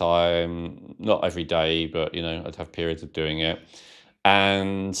period of time, not every day, but, I'd have periods of doing it.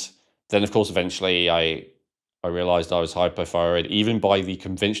 And then, of course, eventually I realized I was hypothyroid, even by the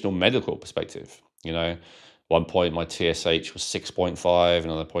conventional medical perspective. One point my TSH was 6.5,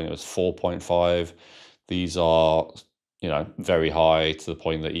 another point it was 4.5. These are, very high, to the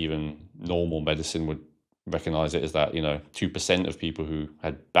point that even normal medicine would recognize it as that, 2% of people who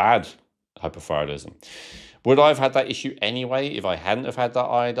had bad hypothyroidism. Would I have had that issue anyway if I hadn't have had that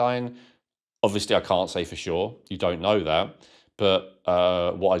iodine? Obviously, I can't say for sure. You don't know that. But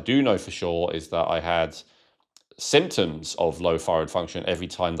what I do know for sure is that I had symptoms of low thyroid function every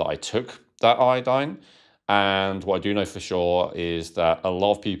time that I took that iodine. And what I do know for sure is that a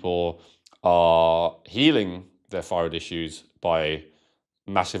lot of people are healing their thyroid issues by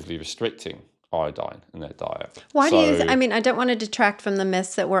massively restricting iodine in their diet. Why do you, I don't want to detract from the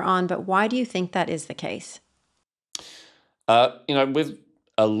myths that we're on, but why do you think that is the case? With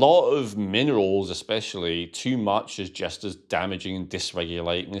a lot of minerals, especially, too much is just as damaging and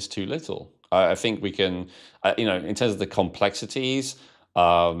dysregulating as too little. I think we can, in terms of the complexities,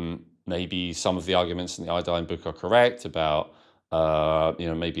 maybe some of the arguments in the iodine book are correct about,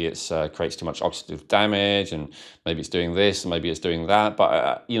 maybe it's creates too much oxidative damage, and maybe it's doing this, and maybe it's doing that.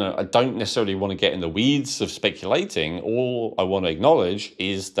 But, I don't necessarily want to get in the weeds of speculating. All I want to acknowledge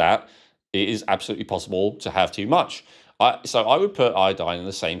is that it is absolutely possible to have too much. So I would put iodine in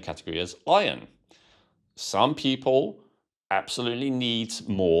the same category as iron. Some people absolutely need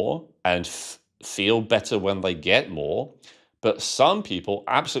more and feel better when they get more, but some people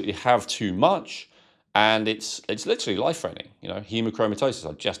absolutely have too much, and it's literally life-threatening. Hemochromatosis.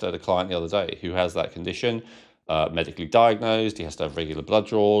 I just had a client the other day who has that condition, medically diagnosed. He has to have regular blood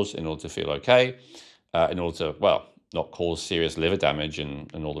draws in order to feel okay, in order to, well, not cause serious liver damage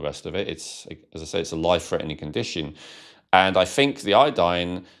and all the rest of it. It's, as I say, it's a life-threatening condition. And I think the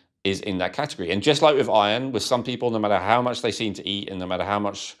iodine is in that category. And just like with iron, with some people, no matter how much they seem to eat and no matter how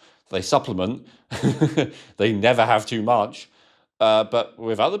much they supplement, they never have too much. But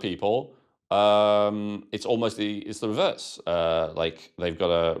with other people, it's almost it's the reverse. Like they've got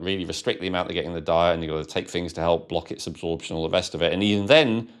to really restrict the amount they get in the diet, and you've got to take things to help block its absorption, all the rest of it. And even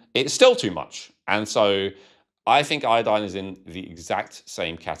then, it's still too much. And so I think iodine is in the exact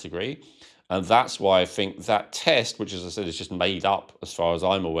same category. And that's why I think that test, which, as I said, is just made up as far as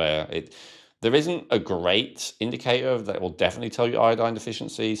I'm aware, there isn't a great indicator that will definitely tell you iodine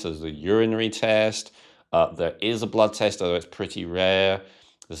deficiency. So there's a urinary test. There is a blood test, although it's pretty rare.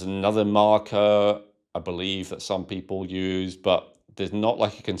 There's another marker, I believe, that some people use, but there's not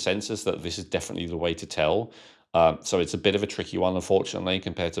like a consensus that this is definitely the way to tell. So it's a bit of a tricky one, unfortunately,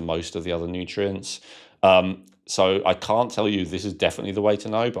 compared to most of the other nutrients. So I can't tell you this is definitely the way to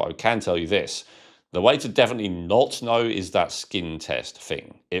know, but I can tell you this. The way to definitely not know is that skin test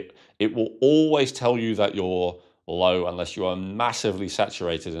thing. It will always tell you that you're low unless you are massively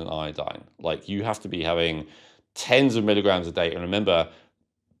saturated in iodine. Like, you have to be having tens of milligrams a day. And remember,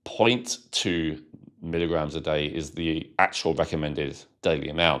 0.2 milligrams a day is the actual recommended daily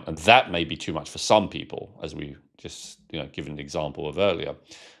amount. And that may be too much for some people, as we just given an example of earlier.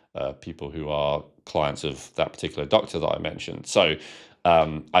 People who are clients of that particular doctor that I mentioned. So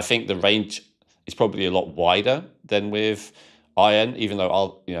I think the range is probably a lot wider than with iron, even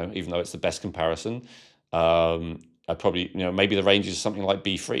though even though it's the best comparison. I probably, maybe the range is something like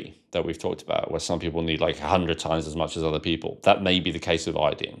B3 that we've talked about, where some people need like 100 times as much as other people. That may be the case with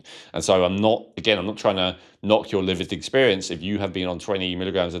iodine. And so I'm not trying to knock your lived experience. If you have been on 20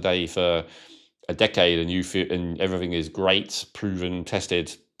 milligrams a day for a decade and you feel and everything is great, proven,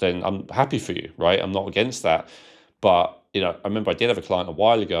 tested, then I'm happy for you, right? I'm not against that. But, I remember I did have a client a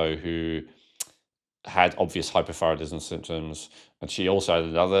while ago who had obvious hypothyroidism symptoms, and she also had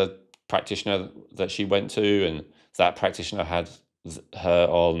another practitioner that she went to, and that practitioner had her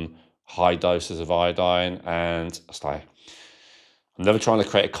on high doses of iodine. And I was like, I'm never trying to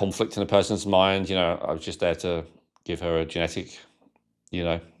create a conflict in a person's mind. I was just there to give her a genetic,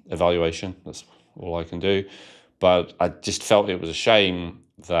 evaluation. That's all I can do. But I just felt it was a shame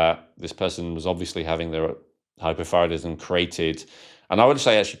that this person was obviously having their hypothyroidism created, and I would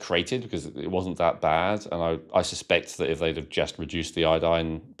say actually created, because it wasn't that bad. And I suspect that if they'd have just reduced the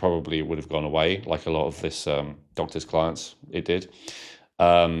iodine, probably it would have gone away, like a lot of this doctor's clients, it did.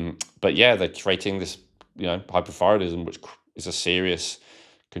 But yeah, they're creating this, hypothyroidism, which is a serious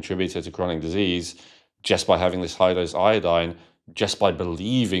contributor to chronic disease, just by having this high dose iodine, just by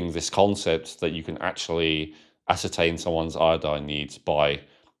believing this concept that you can actually ascertain someone's iodine needs by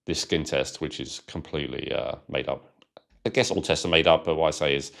this skin test, which is completely made up. I guess all tests are made up, but what I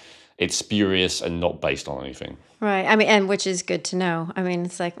say is it's spurious and not based on anything. Right. I mean, and which is good to know. I mean,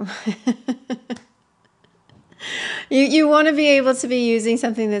 it's like you want to be able to be using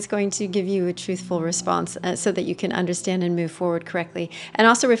something that's going to give you a truthful response, so that you can understand and move forward correctly. And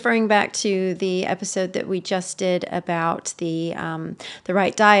also referring back to the episode that we just did about the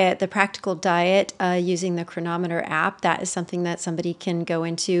right diet, the practical diet, using the Chronometer app, that is something that somebody can go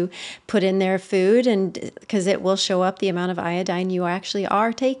into, put in their food, and because it will show up the amount of iodine you actually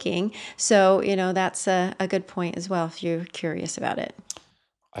are taking. So, that's a good point as well if you're curious about it.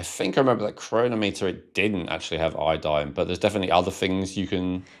 I think I remember that Chronometer, it didn't actually have iodine, but there's definitely other things you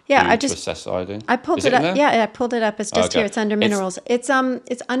can do to assess iodine. I pulled Is it in up. there? Yeah, I pulled it up. It's just Okay. here. It's under minerals. It's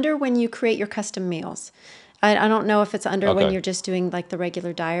under when you create your custom meals. I don't know if it's under when Okay. you're just doing like the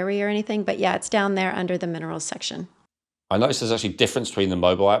regular diary or anything, but yeah, it's down there under the minerals section. I noticed there's actually difference between the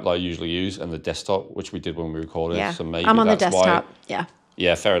mobile app that I usually use and the desktop, which we did when we recorded. Yeah, So maybe I'm on the that's why. desktop. Yeah.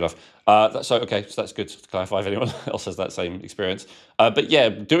 Yeah, fair enough. So that's good to clarify if anyone else has that same experience. But yeah,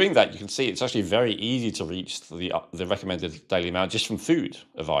 doing that, you can see it's actually very easy to reach the recommended daily amount just from food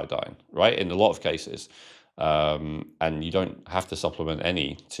of iodine, right? In a lot of cases, and you don't have to supplement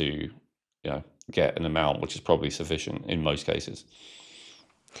any to, get an amount which is probably sufficient in most cases.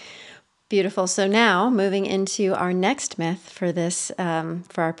 Beautiful. So now moving into our next myth for this,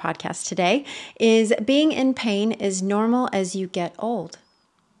 for our podcast today, is being in pain is normal as you get old.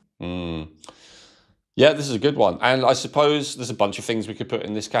 Yeah, this is a good one. And I suppose there's a bunch of things we could put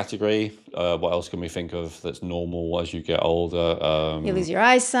in this category. What else can we think of that's normal as you get older? You lose your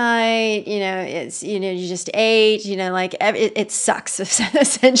eyesight, it's, you just age, like it sucks.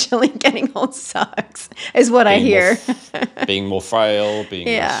 Essentially getting old sucks is what I hear. Being more frail, being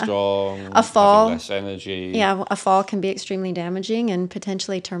less strong, a fall, having less energy. Yeah, a fall can be extremely damaging and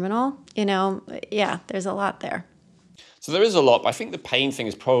potentially terminal. Yeah, there's a lot there. So there is a lot, but I think the pain thing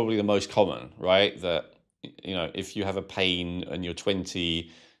is probably the most common, right? That, if you have a pain and you're 20,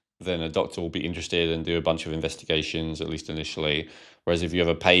 then a doctor will be interested and do a bunch of investigations, at least initially. Whereas if you have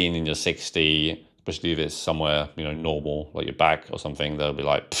a pain and you're 60, especially if it's somewhere, normal, like your back or something, they'll be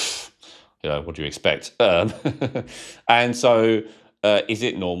like, what do you expect? And so is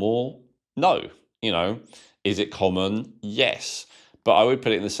it normal? No. Is it common? Yes. But I would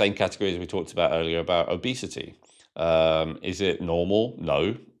put it in the same category as we talked about earlier about obesity. Is it normal?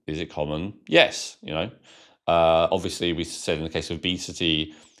 No. Is it common? Yes. Obviously, we said in the case of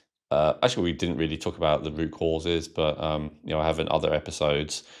obesity, actually, we didn't really talk about the root causes, but I have in other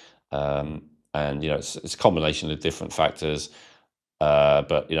episodes, and it's a combination of different factors.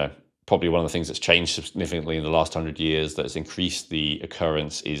 But probably one of the things that's changed significantly in the last 100 years that has increased the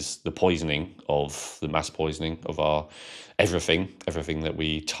occurrence is the mass poisoning of our everything that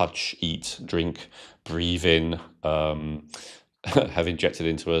we touch, eat, drink, breathe in, have injected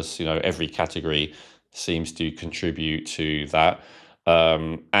into us. Every category seems to contribute to that.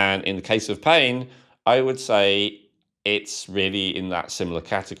 And in the case of pain, I would say it's really in that similar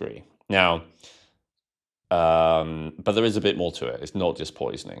category. Now, but there is a bit more to it. It's not just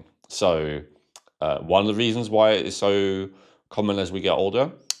poisoning. So one of the reasons why it is so common as we get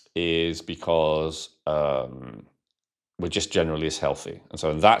older is because we're just generally less healthy. And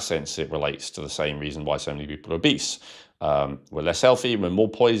so in that sense, it relates to the same reason why so many people are obese. We're less healthy, we're more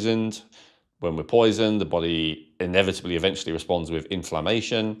poisoned. When we're poisoned, the body inevitably eventually responds with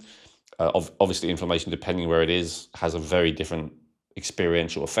inflammation. Obviously, inflammation, depending where it is, has a very different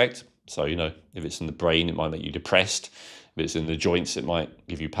experiential effect. So, if it's in the brain, it might make you depressed. If it's in the joints, it might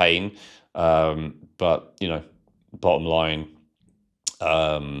give you pain. But, bottom line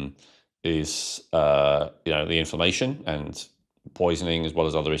is, the inflammation and poisoning, as well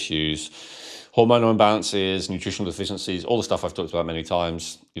as other issues, hormonal imbalances, nutritional deficiencies, all the stuff I've talked about many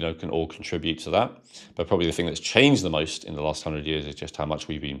times, can all contribute to that. But probably the thing that's changed the most in the last 100 years is just how much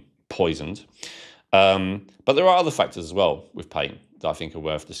we've been poisoned. But there are other factors as well with pain that I think are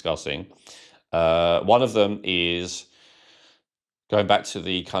worth discussing. One of them is going back to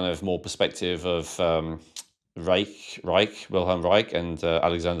the kind of more perspective of Wilhelm Reich and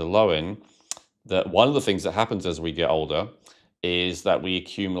Alexander Lowen, that one of the things that happens as we get older is that we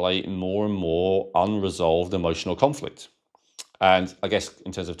accumulate more and more unresolved emotional conflict. And I guess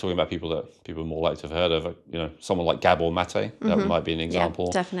in terms of talking about people that people are more likely to have heard of, someone like Gabor Mate, that might be an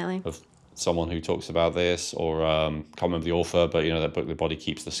example definitely. of someone who talks about this, or can't remember the author, but that book, The Body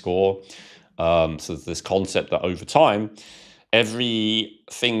Keeps the Score. So there's this concept that over time,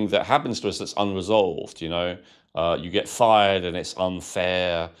 everything that happens to us that's unresolved, you get fired and it's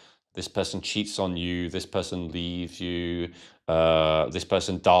unfair. This person cheats on you. This person leaves you. This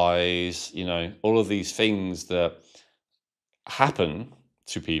person dies. All of these things that happen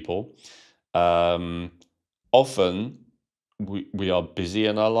to people. Often we are busy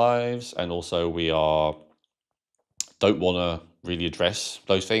in our lives, and also we don't want to really address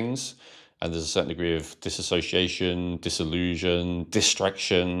those things. And there's a certain degree of disassociation, disillusion,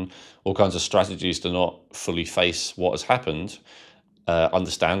 distraction, all kinds of strategies to not fully face what has happened,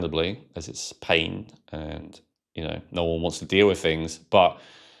 understandably, as it's pain, and no one wants to deal with things. But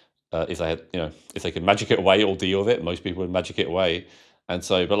if they could magic it away or deal with it, most people would magic it away. And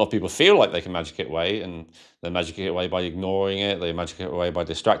so, but a lot of people feel like they can magic it away, and they magic it away by ignoring it. They magic it away by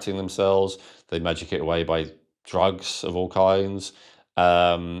distracting themselves. They magic it away by drugs of all kinds.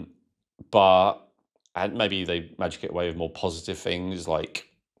 And maybe they magic it away with more positive things like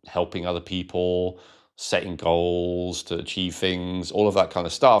helping other people, setting goals to achieve things, all of that kind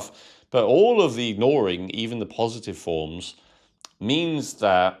of stuff. But all of the ignoring, even the positive forms, means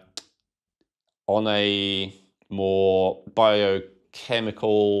that on a more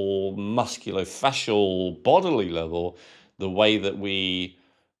biochemical, musculofacial, bodily level, the way that we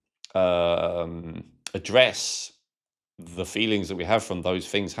address the feelings that we have from those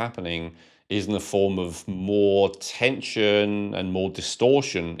things happening is in the form of more tension and more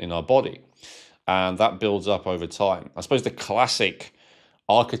distortion in our body. And that builds up over time. I suppose the classic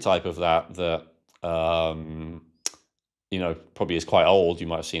archetype of that probably is quite old. You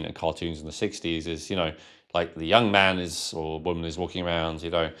might have seen it in cartoons in the 60s, is, like the young man or woman is walking around,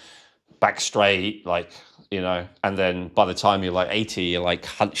 back straight, and then by the time you're like 80, you're like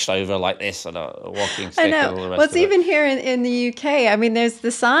hunched over like this on a walking stick. I know. And all the rest Well, it's of it. even here in the UK. I mean, there's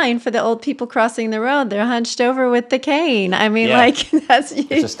the sign for the old people crossing the road. They're hunched over with the cane. I mean, that's...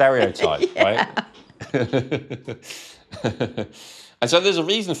 It's a stereotype, right? And so there's a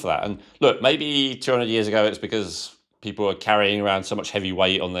reason for that. And look, maybe 200 years ago, it's because people were carrying around so much heavy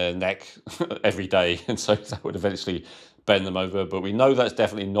weight on their neck every day. And so that would eventually bend them over. But we know that's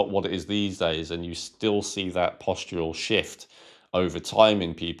definitely not what it is these days. And you still see that postural shift over time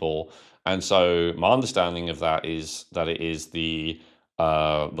in people. And so my understanding of that is that it is the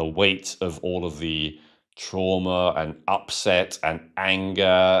weight of all of the trauma and upset and anger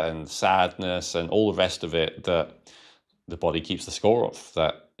and sadness and all the rest of it that the body keeps the score of,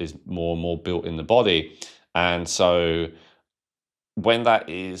 that is more and more built in the body. And so when that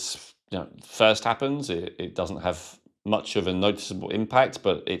is, first happens, it doesn't have much of a noticeable impact,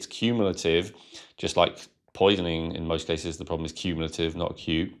 but it's cumulative, just like poisoning. In most cases, the problem is cumulative, not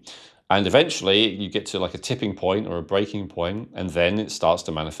acute. And eventually you get to like a tipping point or a breaking point, and then it starts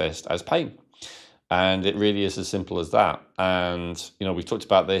to manifest as pain. And it really is as simple as that. And, we've talked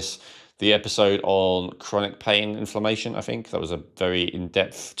about this, the episode on chronic pain inflammation, I think. That was a very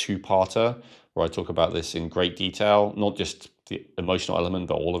in-depth two-parter where I talk about this in great detail, not just the emotional element,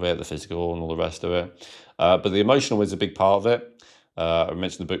 but all of it, the physical and all the rest of it. But the emotional is a big part of it. I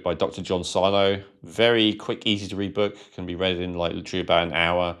mentioned the book by Dr. John Sarno. Very quick, easy to read book, can be read in like literally about an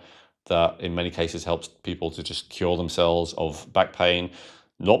hour, that in many cases helps people to just cure themselves of back pain.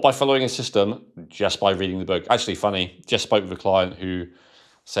 Not by following a system, just by reading the book. Actually, funny, just spoke with a client who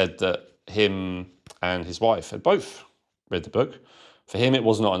said that him and his wife had both read the book. For him, it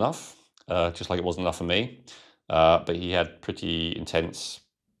was not enough, just like it wasn't enough for me. But he had pretty intense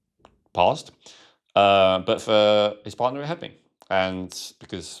past. But for his partner, it had me. And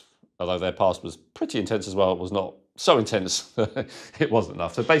because although their past was pretty intense as well, it was not so intense it wasn't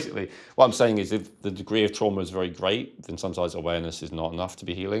enough. So basically, what I'm saying is if the degree of trauma is very great, then sometimes awareness is not enough to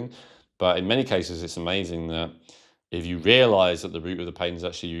be healing. But in many cases, it's amazing that if you realize that the root of the pain is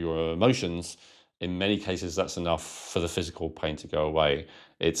actually your emotions, in many cases, that's enough for the physical pain to go away.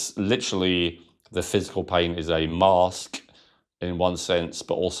 It's literally the physical pain is a mask in one sense,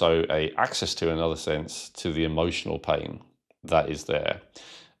 but also a access to another sense to the emotional pain that is there.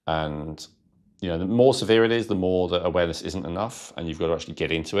 And the more severe it is, the more that awareness isn't enough, and you've got to actually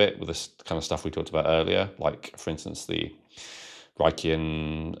get into it with this kind of stuff we talked about earlier, like, for instance, the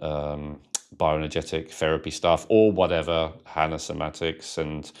Reichian bioenergetic therapy stuff, or whatever, Hanna Somatics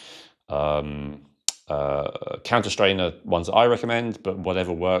and Counterstrain are ones that I recommend, but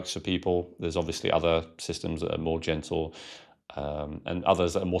whatever works for people. There's obviously other systems that are more gentle, and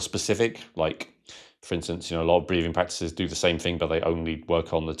others that are more specific, like, for instance, a lot of breathing practices do the same thing, but they only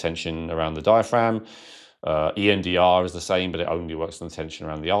work on the tension around the diaphragm. EMDR is the same, but it only works on the tension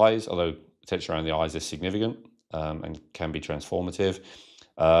around the eyes, although the tension around the eyes is significant and can be transformative.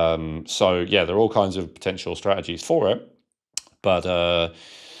 So yeah, there are all kinds of potential strategies for it, but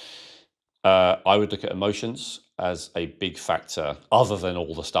I would look at emotions as a big factor, other than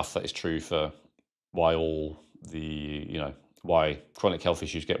all the stuff that is true for why why chronic health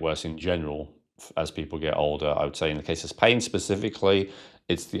issues get worse in general as people get older. I would say in the case of pain specifically,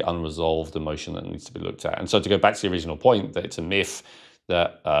 it's the unresolved emotion that needs to be looked at. And so to go back to the original point, that it's a myth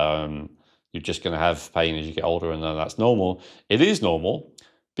that you're just going to have pain as you get older and then that's normal. It is normal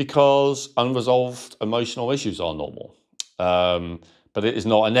because unresolved emotional issues are normal. But it is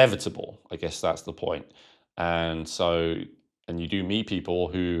not inevitable. I guess that's the point. And so, and you do meet people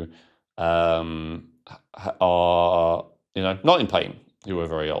who are, not in pain, who are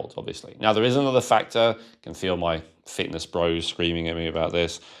very old, obviously. Now, there is another factor. I can feel my fitness bros screaming at me about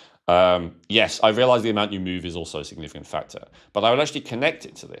this. Yes, I realize the amount you move is also a significant factor, but I would actually connect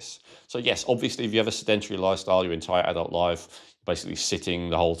it to this. So yes, obviously, if you have a sedentary lifestyle, your entire adult life, basically sitting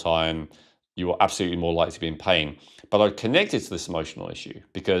the whole time, you are absolutely more likely to be in pain. But I'd connect it to this emotional issue,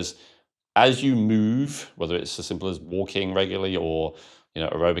 because as you move, whether it's as simple as walking regularly or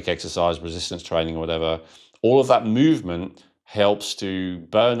aerobic exercise, resistance training, or whatever, all of that movement helps to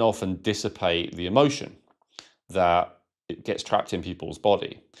burn off and dissipate the emotion that it gets trapped in people's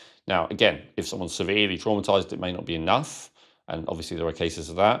body. Now, again, if someone's severely traumatized, it may not be enough, and obviously there are cases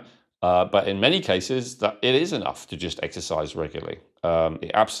of that. But in many cases, that it is enough to just exercise regularly.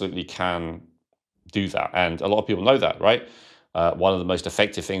 It absolutely can do that, and a lot of people know that, right? One of the most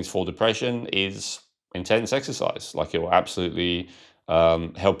effective things for depression is intense exercise. Like, it will absolutely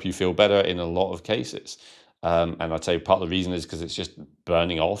help you feel better in a lot of cases. And I'd say part of the reason is because it's just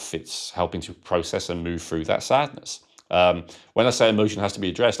burning off. It's helping to process and move through that sadness. When I say emotion has to be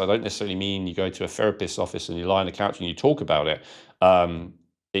addressed, I don't necessarily mean you go to a therapist's office and you lie on the couch and you talk about it.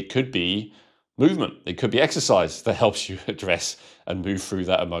 It could be movement. It could be exercise that helps you address and move through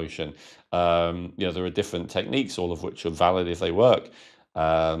that emotion. There are different techniques, all of which are valid if they work.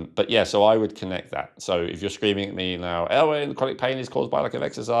 But yeah, so I would connect that. So if you're screaming at me now, Elwin, chronic pain is caused by lack of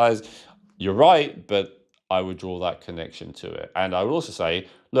exercise, you're right, but I would draw that connection to it. And I would also say,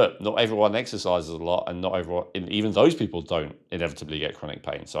 look, not everyone exercises a lot, and not everyone, even those people don't inevitably get chronic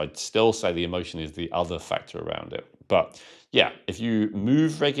pain. So I'd still say the emotion is the other factor around it. But yeah, if you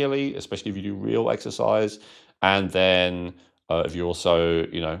move regularly, especially if you do real exercise, and then if you also,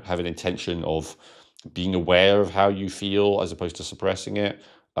 have an intention of being aware of how you feel as opposed to suppressing it,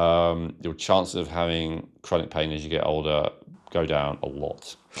 your chances of having chronic pain as you get older go down a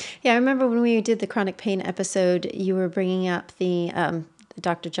lot. Yeah, I remember when we did the chronic pain episode, you were bringing up the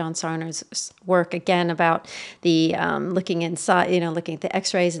Dr. John Sarner's work again about the looking inside, looking at the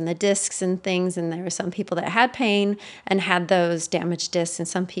x-rays and the discs and things. And there were some people that had pain and had those damaged discs, and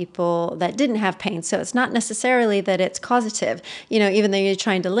some people that didn't have pain. So it's not necessarily that it's causative, even though you're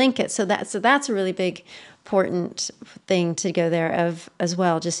trying to link it. So that's a really big, important thing to go there of as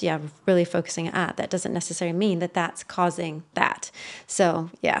well. Just, really focusing at that doesn't necessarily mean that that's causing that. So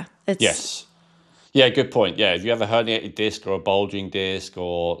yeah, it's... Yes. Yeah, good point. Yeah, if you have a herniated disc or a bulging disc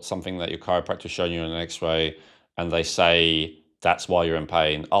or something that your chiropractor showing you on an x-ray and they say that's why you're in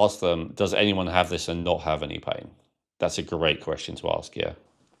pain, ask them, does anyone have this and not have any pain? That's a great question to ask, yeah.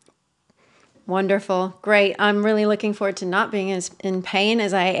 Wonderful. Great. I'm really looking forward to not being as in pain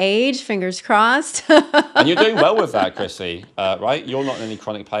as I age. Fingers crossed. And you're doing well with that, Chrissy, right? You're not in any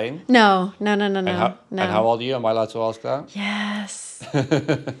chronic pain? No. And how old are you? Am I allowed to ask that? Yes.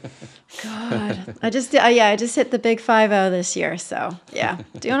 God, I just hit the big 50 this year, so yeah,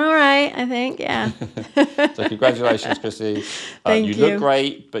 doing all right, I think. Yeah. So congratulations, Chrissy. Thank You look you.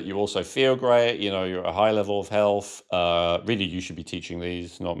 great, but you also feel great. You know, you're at a high level of health. Really, you should be teaching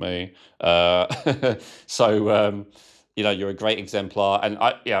these, not me. So, you know, you're a great exemplar. And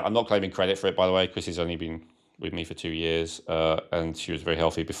I'm not claiming credit for it, by the way. Chrissy's only been with me for 2 years, and she was very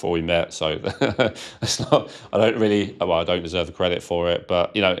healthy before we met. So it's not. I don't deserve the credit for it.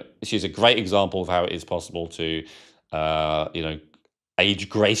 But you know, she's a great example of how it is possible to, you know, age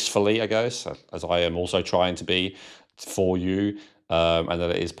gracefully, I guess, as I am also trying to be for you, and that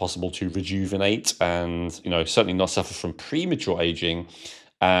it is possible to rejuvenate and, you know, certainly not suffer from premature aging.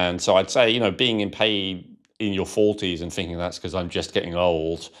 And so I'd say, you know, being in pain in your 40s and thinking that's because I'm just getting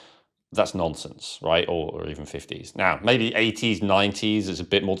old, that's nonsense, right? Or even 50s. Now, maybe 80s, 90s is a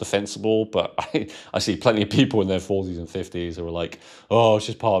bit more defensible, but I see plenty of people in their 40s and 50s who are like, oh, it's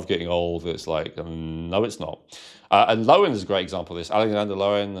just part of getting old. It's like, no, it's not. And Lowen is a great example of this. Alexander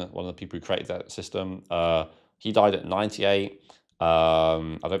Lowen, one of the people who created that system, he died at 98.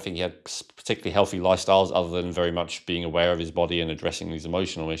 I don't think he had particularly healthy lifestyles other than very much being aware of his body and addressing these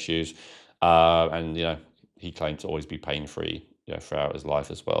emotional issues. And, you know, he claimed to always be pain-free, you know, throughout his life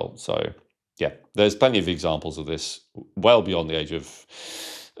as well. So, yeah, there's plenty of examples of this well beyond the age of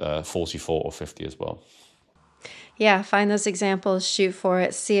 44 or 50 as well. Yeah, find those examples, shoot for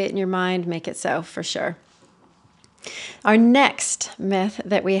it, see it in your mind, make it so, for sure. Our next myth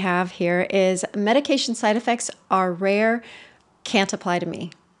that we have here is medication side effects are rare, can't apply to me.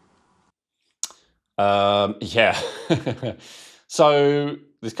 Yeah. So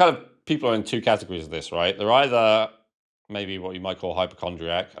there's kind of people are in two categories of this, right? They're either maybe what you might call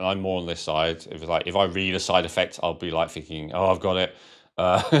hypochondriac, and I'm more on this side. If I read a side effect, I'll be like thinking, oh, I've got it.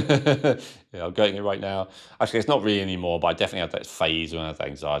 Yeah, I'm getting it right now. Actually, it's not really anymore, but I definitely had that phase when I had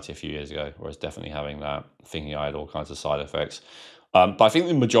anxiety a few years ago, where I was definitely having that, thinking I had all kinds of side effects. But I think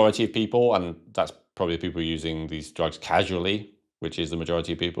the majority of people, and that's probably people using these drugs casually, which is the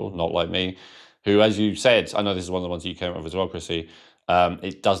majority of people, not like me, who, as you said, I know this is one of the ones you came up with as well, Chrissy,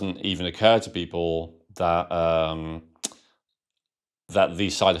 it doesn't even occur to people that that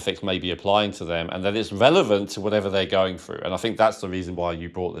these side effects may be applying to them and that it's relevant to whatever they're going through. And I think that's the reason why you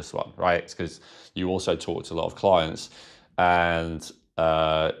brought this one, right? It's because you also talk to a lot of clients, and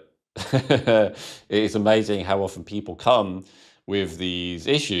it's amazing how often people come with these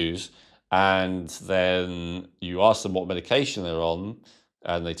issues, and then you ask them what medication they're on,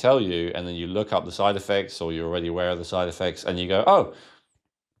 and they tell you, and then you look up the side effects, or you're already aware of the side effects, and you go, oh,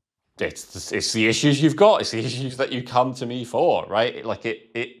 it's the issues you've got. It's the issues that you come to me for, right? Like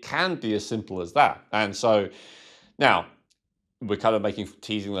it can be as simple as that. And so now we're kind of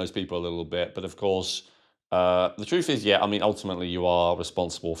teasing those people a little bit, but of course, the truth is, yeah, I mean, ultimately you are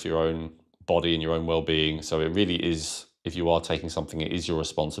responsible for your own body and your own well-being. So it really is, if you are taking something, it is your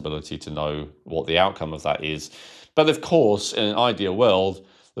responsibility to know what the outcome of that is. But of course, in an ideal world,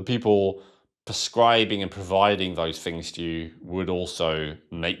 the people prescribing and providing those things to you would also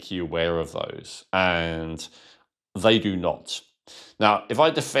make you aware of those, and they do not. Now, if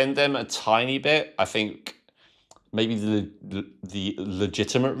I defend them a tiny bit, I think maybe the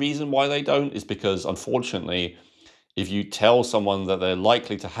legitimate reason why they don't is because, unfortunately, if you tell someone that they're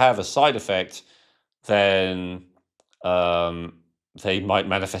likely to have a side effect, then um, they might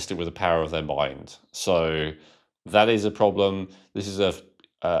manifest it with the power of their mind. So that is a problem. This is a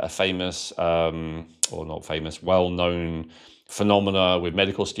famous, or not famous, well-known phenomena with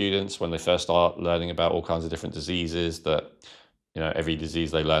medical students when they first start learning about all kinds of different diseases. That, you know, every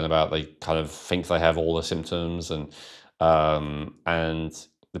disease they learn about, they kind of think they have all the symptoms, and the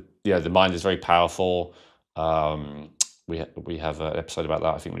mind is very powerful. We have an episode about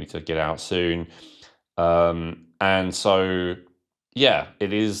that. I think we need to get out soon. And so, yeah,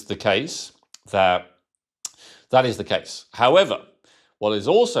 it is the case that is the case. However, what is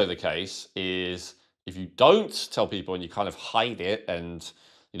also the case is if you don't tell people and you kind of hide it, and,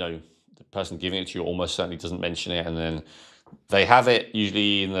 you know, the person giving it to you almost certainly doesn't mention it, and then they have it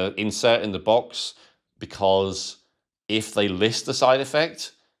usually in the insert in the box, because if they list the side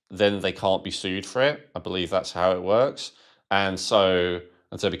effect, then they can't be sued for it. I believe that's how it works. And so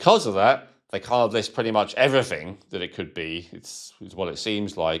because of that, they kind of list pretty much everything that it could be. It's what it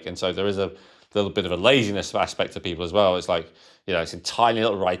seems like. And so there is a little bit of a laziness aspect to people as well. It's like, you know, it's in tiny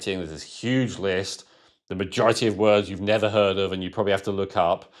little writing. There's this huge list, the majority of words you've never heard of, and you probably have to look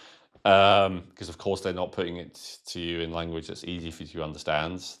up, because of course they're not putting it to you in language that's easy for you to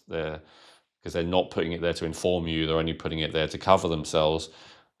understand. Because they're not putting it there to inform you. They're only putting it there to cover themselves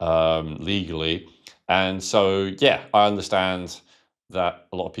legally. And so, yeah, I understand that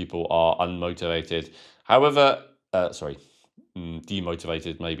a lot of people are unmotivated. However,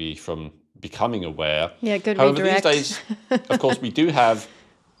 demotivated maybe from becoming aware. Yeah, good However, redirect. these days, of course, we do have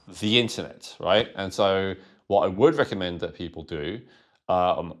the internet, right? And so what I would recommend that people do,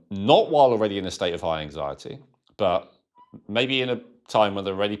 not while already in a state of high anxiety, but maybe in a time when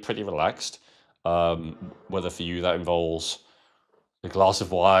they're already pretty relaxed, whether for you that involves a glass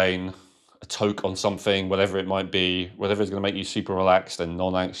of wine, a toke on something, whatever it might be, whatever is going to make you super relaxed and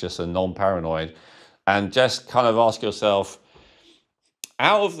non-anxious and non-paranoid, and just kind of ask yourself,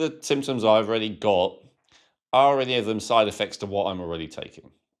 out of the symptoms I've already got, are any of them side effects to what I'm already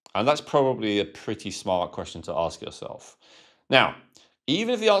taking? And that's probably a pretty smart question to ask yourself. Now,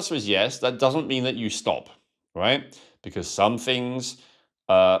 even if the answer is yes, that doesn't mean that you stop, right? Because some things,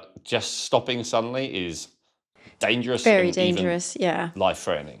 just stopping suddenly is dangerous. Very dangerous, yeah.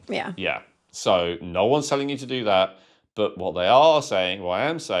 Life-threatening. Yeah. Yeah. So no one's telling you to do that. But what they are saying, what I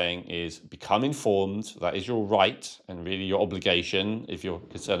am saying is become informed. That is your right and really your obligation if you're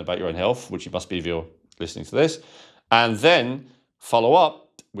concerned about your own health, which you must be if you're listening to this. And then follow up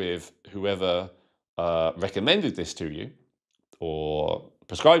with whoever recommended this to you or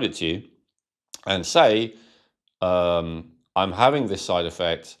prescribed it to you and say, I'm having this side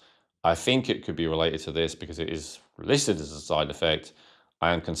effect. I think it could be related to this because it is listed as a side effect.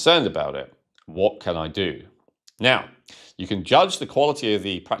 I am concerned about it. What can I do? Now, you can judge the quality of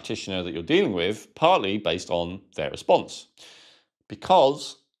the practitioner that you're dealing with partly based on their response.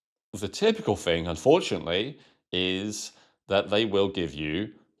 Because the typical thing, unfortunately, is that they will give you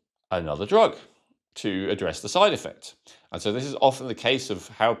another drug to address the side effect. And so this is often the case of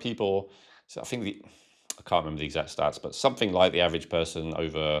how people, so I can't remember the exact stats, but something like the average person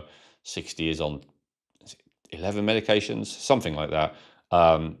over 60 is on 11 medications, something like that.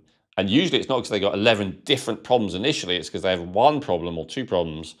 And usually it's not because they got 11 different problems initially, it's because they have one problem or two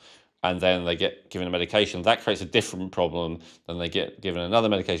problems, and then they get given a medication. That creates a different problem, then they get given another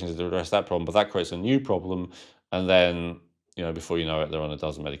medication to address that problem, but that creates a new problem, and then, before you know it, they're on a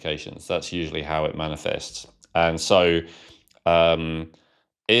dozen medications. That's usually how it manifests. And so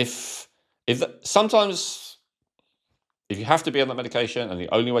sometimes if you have to be on that medication and the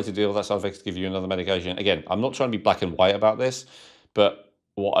only way to deal with that side effect is to give you another medication, again, I'm not trying to be black and white about this, but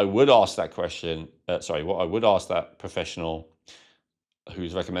what I would ask that professional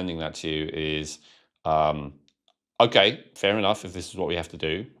who's recommending that to you is, okay, fair enough. If this is what we have to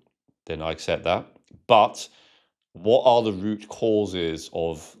do, then I accept that. But what are the root causes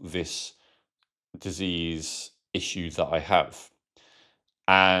of this disease issue that I have?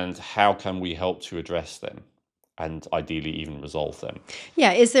 And how can we help to address them? And ideally even resolve them.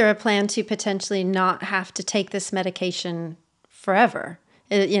 Yeah. Is there a plan to potentially not have to take this medication forever?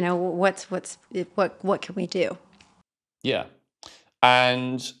 What can we do? Yeah.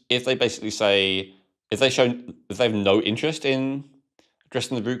 And if they basically say, if they have no interest in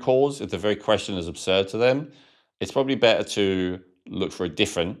addressing the root cause, if the very question is absurd to them, it's probably better to look for a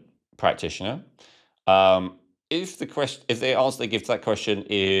different practitioner. If the answer they give to that question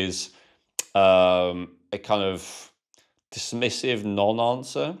is a kind of dismissive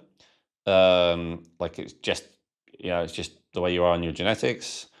non-answer, like it's just the way you are in your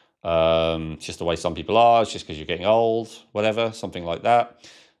genetics, it's just the way some people are, it's just because you're getting old, whatever, something like that,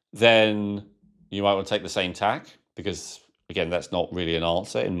 then you might want to take the same tack because, again, that's not really an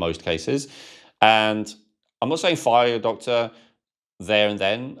answer in most cases. And I'm not saying fire your doctor there and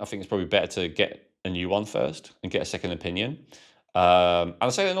then. I think it's probably better to get a new one first and get a second opinion. And I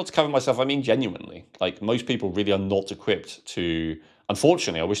say that not to cover myself, I mean genuinely. Like, most people really are not equipped to,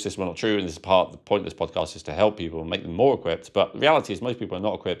 unfortunately, I wish this were not true, and the point of this podcast is to help people and make them more equipped, but the reality is most people are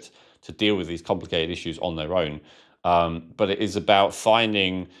not equipped to deal with these complicated issues on their own. But it is about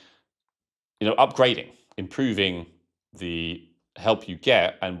finding, upgrading, improving the help you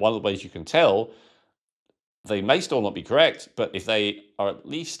get, and one of the ways you can tell, they may still not be correct, but if they at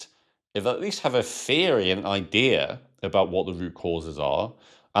least have a theory, an idea about what the root causes are,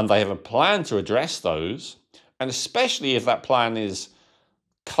 and they have a plan to address those, and especially if that plan is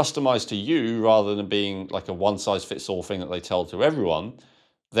customized to you rather than being like a one-size-fits-all thing that they tell to everyone,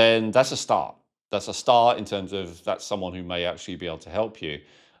 then that's a start. That's a start in terms of that's someone who may actually be able to help you.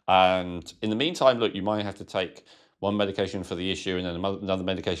 And in the meantime, look, you might have to take one medication for the issue and then another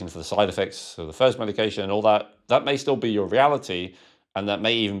medication for the side effects of the first medication and all that. That may still be your reality, and that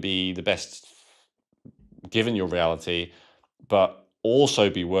may even be the best given your reality, but also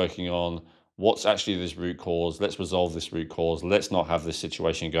be working on what's actually this root cause. Let's resolve this root cause. Let's not have this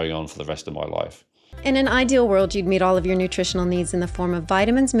situation going on for the rest of my life. In an ideal world, you'd meet all of your nutritional needs in the form of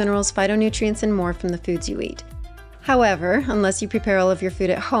vitamins, minerals, phytonutrients, and more from the foods you eat. However, unless you prepare all of your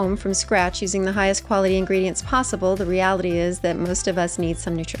food at home from scratch using the highest quality ingredients possible, the reality is that most of us need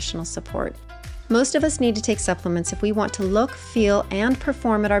some nutritional support. Most of us need to take supplements if we want to look, feel, and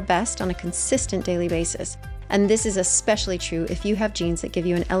perform at our best on a consistent daily basis. And this is especially true if you have genes that give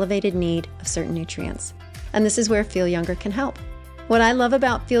you an elevated need of certain nutrients. And this is where Feel Younger can help. What I love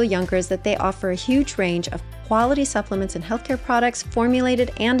about Feel Younger is that they offer a huge range of quality supplements and healthcare products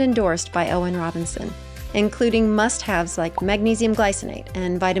formulated and endorsed by Owen Robinson, including must-haves like magnesium glycinate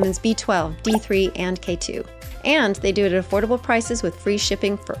and vitamins B12, D3, and K2. And they do it at affordable prices with free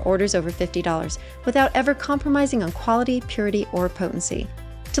shipping for orders over $50 without ever compromising on quality, purity, or potency.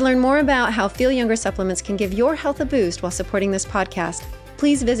 To learn more about how Feel Younger supplements can give your health a boost while supporting this podcast,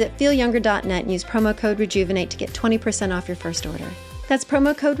 please visit feelyounger.net and use promo code Rejuvenate to get 20% off your first order. That's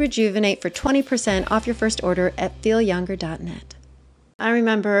promo code Rejuvenate for 20% off your first order at feelyounger.net. I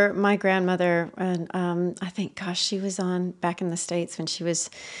remember my grandmother, and I think, gosh, she was on back in the States when she was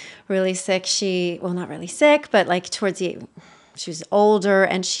really sick. Well, not really sick, but like she was older,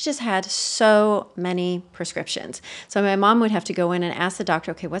 and she just had so many prescriptions. So my mom would have to go in and ask the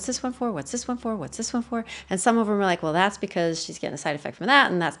doctor, okay, what's this one for? What's this one for? What's this one for? And some of them were like, well, that's because she's getting a side effect from that,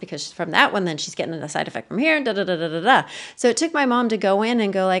 and that's because from that one, then she's getting a side effect from here, and da da da da da da. So it took my mom to go in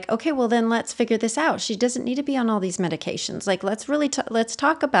and go like, okay, well then let's figure this out. She doesn't need to be on all these medications. Like, let's really let's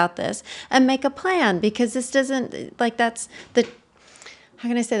talk about this and make a plan, because this doesn't, like, that's the, how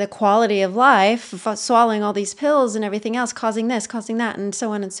can I say, the quality of life, swallowing all these pills and everything else, causing this, causing that, and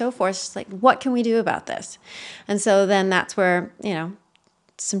so on and so forth. It's like, what can we do about this? And so then that's where,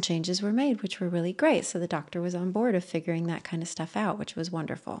 some changes were made, which were really great. So the doctor was on board of figuring that kind of stuff out, which was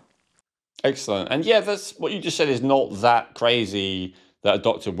wonderful. Excellent. And yeah, that's what you just said is not that crazy that a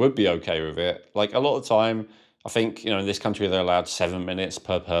doctor would be okay with it. Like a lot of the time, I think, in this country, they're allowed 7 minutes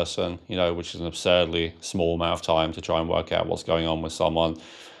per person, which is an absurdly small amount of time to try and work out what's going on with someone.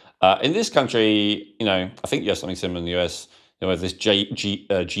 In this country, I think you have something similar in the US, this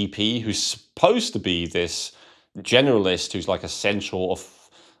GP who's supposed to be this generalist who's like a central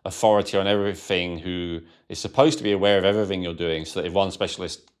authority on everything, who is supposed to be aware of everything you're doing, so that if one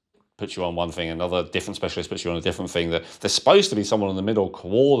specialist puts you on one thing, another different specialist puts you on a different thing, that there's supposed to be someone in the middle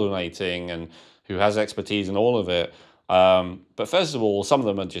coordinating and who has expertise in all of it. But first of all, some of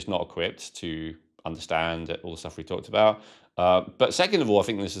them are just not equipped to understand all the stuff we talked about. But second of all, I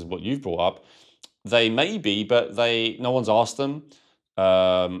think this is what you've brought up. They may be, but no one's asked them.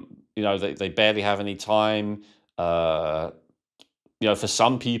 They barely have any time. For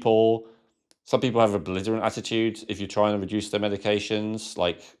some people have a belligerent attitude if you're trying to reduce their medications,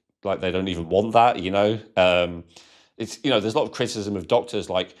 like they don't even want that. It's there's a lot of criticism of doctors,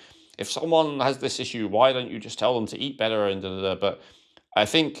 like, if someone has this issue, why don't you just tell them to eat better and da da da? But I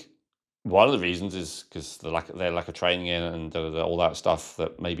think one of the reasons is because their lack of training in and da, da, da, all that stuff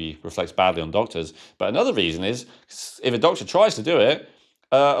that maybe reflects badly on doctors. But another reason is if a doctor tries to do it,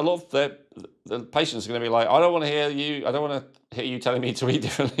 a lot of the patients are going to be like, I don't want to hear you. I don't want to hear you telling me to eat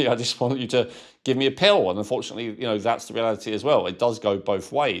differently. I just want you to give me a pill. And unfortunately, that's the reality as well. It does go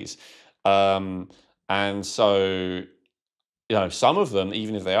both ways. And so, some of them,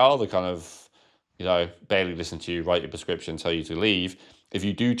 even if they are the kind of, barely listen to you, write your prescription, tell you to leave, if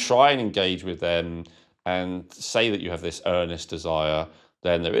you do try and engage with them and say that you have this earnest desire,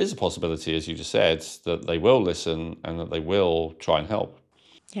 then there is a possibility, as you just said, that they will listen and that they will try and help.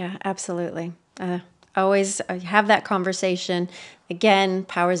 Yeah, absolutely. Always have that conversation. Again,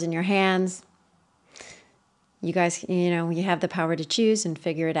 power's in your hands. You guys, you have the power to choose and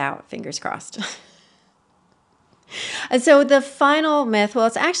figure it out. Fingers crossed. And so the final myth, well,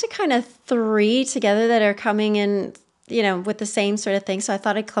 it's actually kind of 3 together that are coming in, with the same sort of thing. So I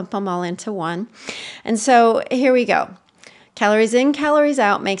thought I'd clump them all into one. And so here we go. Calories in, calories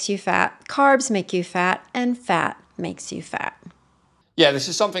out makes you fat. Carbs make you fat, and fat makes you fat. Yeah, this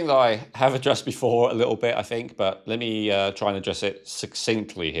is something that I have addressed before a little bit, I think, but let me try and address it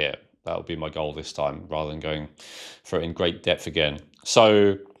succinctly here. That'll be my goal this time, rather than going for it in great depth again.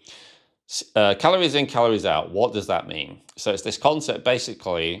 So, calories in, calories out, what does that mean? So it's this concept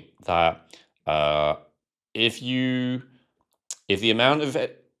basically that if the amount of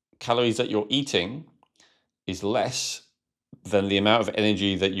calories that you're eating is less than the amount of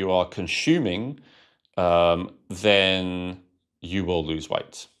energy that you are consuming, then you will lose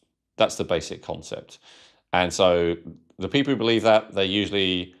weight. That's the basic concept. And so the people who believe that, they're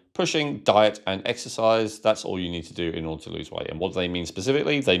usually pushing diet and exercise. That's all you need to do in order to lose weight. And what do they mean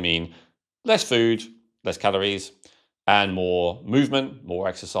specifically? They mean less food, less calories, and more movement, more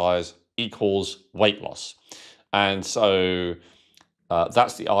exercise equals weight loss. And so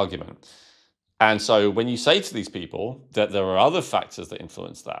that's the argument. And so when you say to these people that there are other factors that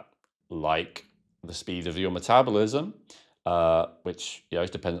influence that, like the speed of your metabolism, which is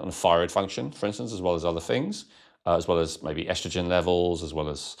dependent on thyroid function, for instance, as well as other things, as well as maybe estrogen levels, as well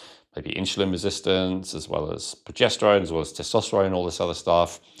as maybe insulin resistance, as well as progesterone, as well as testosterone, all this other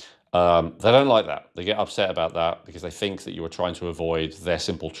stuff. They don't like that. They get upset about that because they think that you are trying to avoid their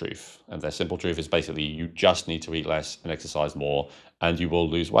simple truth. And their simple truth is basically you just need to eat less and exercise more and you will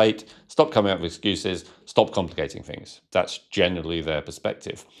lose weight. Stop coming up with excuses. Stop complicating things. That's generally their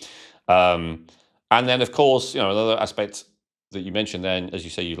perspective. And then, of course, another aspect that you mentioned then, as you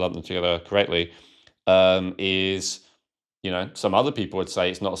say, you lump them together correctly, is, some other people would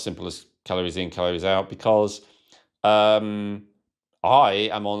say it's not as simple as calories in, calories out, because I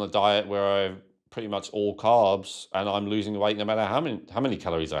am on a diet where I'm pretty much all carbs and I'm losing weight no matter how many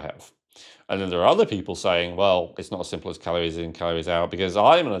calories I have. And then there are other people saying, well, it's not as simple as calories in, calories out, because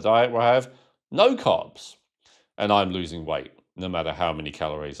I'm on a diet where I have no carbs and I'm losing weight no matter how many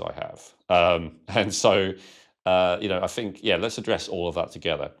calories I have. And so, I think, let's address all of that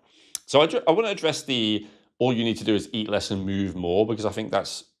together. So I want to address all you need to do is eat less and move more, because I think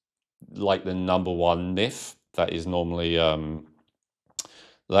that's like the number one myth that is normally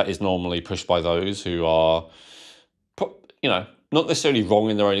pushed by those who are, not necessarily wrong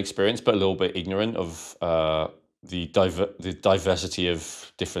in their own experience, but a little bit ignorant of the diversity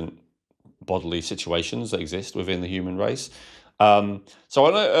of different bodily situations that exist within the human race. So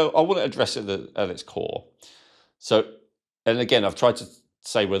I want to address it at its core. So, and again, I've tried to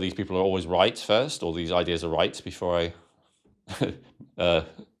say whether these people are always right first, or these ideas are right, before I,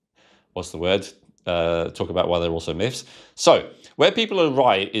 talk about why they're also myths. So, where people are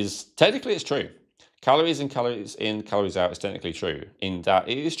right is, technically it's true. Calories in, calories out is technically true, in that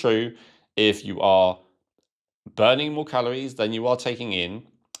it is true if you are burning more calories than you are taking in,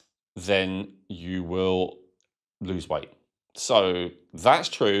 then you will lose weight. So that's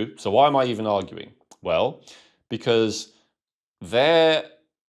true. So why am I even arguing? Well, because their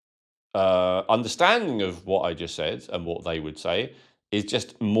understanding of what I just said and what they would say is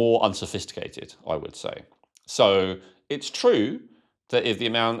just more unsophisticated, I would say. So it's true that if the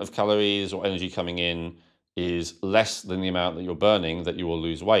amount of calories or energy coming in is less than the amount that you're burning, that you will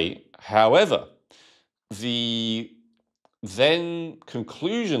lose weight. However, the then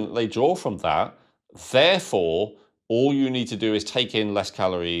conclusion that they draw from that, therefore, all you need to do is take in less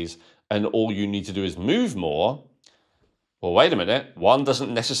calories and all you need to do is move more. Well, wait a minute. One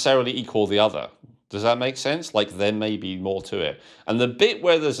doesn't necessarily equal the other. Does that make sense? Like, there may be more to it. And the bit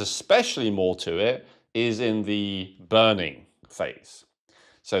where there's especially more to it is in the burning phase.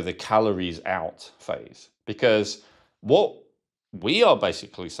 So the calories out phase. Because what we are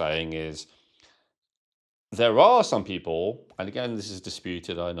basically saying is, there are some people, and again, this is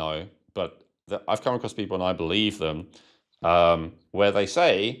disputed, I know, but I've come across people and I believe them, where they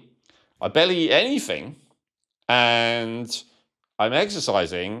say, I barely eat anything and I'm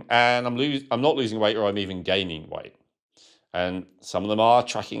exercising and I'm not losing weight, or I'm even gaining weight. And some of them are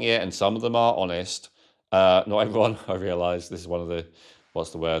tracking it and some of them are honest. Not everyone, I realize this is one of the,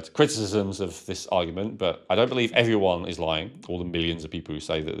 criticisms of this argument, but I don't believe everyone is lying, all the millions of people who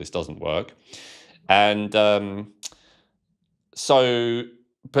say that this doesn't work. And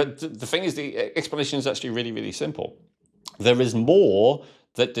but the thing is, the explanation is actually really, really simple. There is more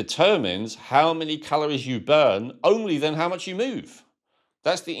that determines how many calories you burn only than how much you move.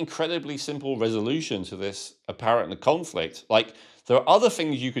 That's the incredibly simple resolution to this apparent conflict. Like, there are other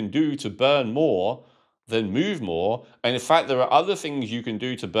things you can do to burn more than move more. And in fact, there are other things you can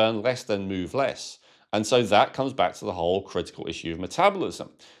do to burn less than move less. And so that comes back to the whole critical issue of metabolism.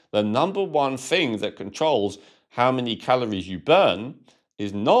 The number one thing that controls how many calories you burn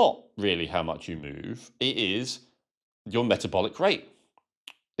is not really how much you move. It is your metabolic rate.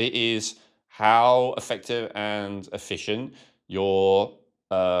 It is how effective and efficient your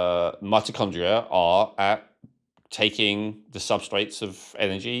mitochondria are at taking the substrates of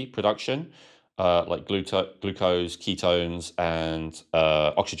energy production, like glucose, ketones, and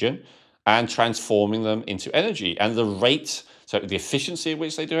oxygen, and transforming them into energy. And the rate, so the efficiency at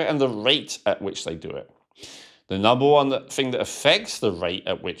which they do it and the rate at which they do it. The number one thing that affects the rate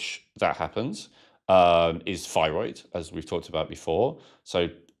at which that happens is thyroid, as we've talked about before. So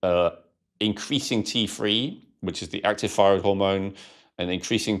increasing T3, which is the active thyroid hormone, and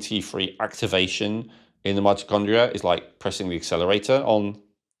increasing T3 activation in the mitochondria is like pressing the accelerator on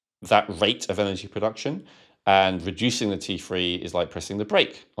that rate of energy production. And reducing the T3 is like pressing the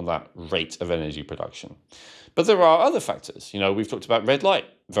brake on that rate of energy production. But there are other factors. We've talked about red light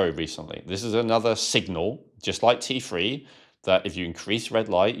very recently. This is another signal, just like T3, that if you increase red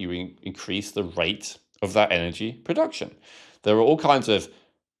light, you increase the rate of that energy production. There are all kinds of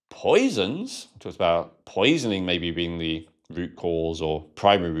poisons. We talked about poisoning maybe being the root cause or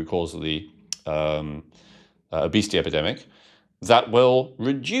primary root cause of the obesity epidemic that will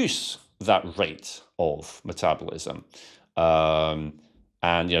reduce that rate of metabolism.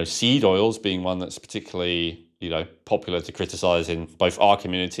 And seed oils being one that's particularly popular to criticize in both our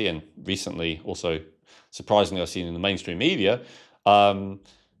community and recently also surprisingly I've seen in the mainstream media,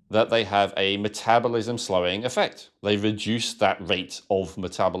 that they have a metabolism slowing effect. They reduce that rate of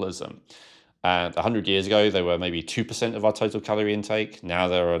metabolism. And 100 years ago, they were maybe 2% of our total calorie intake. Now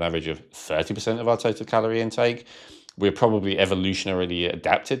they're an average of 30% of our total calorie intake. We're probably evolutionarily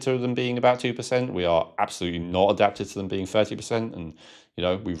adapted to them being about 2%. We are absolutely not adapted to them being 30%. And,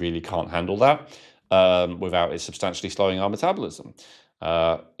 we really can't handle that without it substantially slowing our metabolism.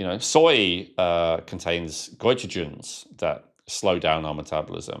 Soy contains goitrogens that slow down our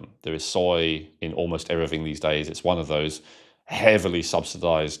metabolism. There is soy in almost everything these days. It's one of those heavily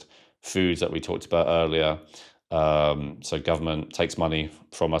subsidized foods that we talked about earlier. So government takes money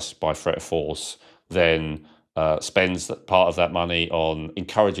from us by threat of force, then spends part of that money on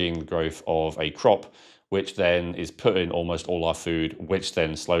encouraging the growth of a crop, which then is put in almost all our food, which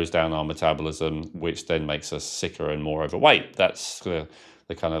then slows down our metabolism, which then makes us sicker and more overweight. That's the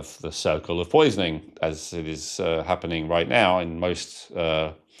kind of the circle of poisoning as it is happening right now in most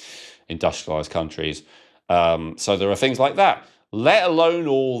industrialized countries. So there are things like that, let alone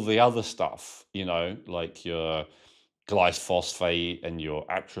all the other stuff, like your glyphosate and your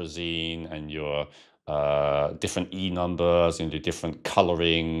atrazine and your different E numbers and your different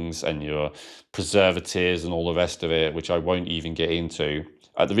colorings and your preservatives and all the rest of it, which I won't even get into.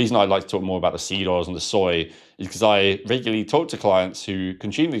 The reason I'd like to talk more about the seed oils and the soy is because I regularly talk to clients who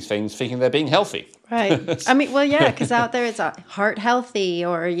consume these things thinking they're being healthy. Right. I mean, well, yeah, because out there it's heart healthy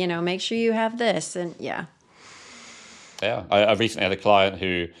or, make sure you have this. And yeah. Yeah. I recently had a client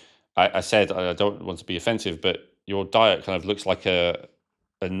who I said, I don't want to be offensive, but your diet kind of looks like a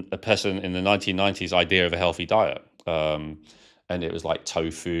person in the 1990s idea of a healthy diet. And it was like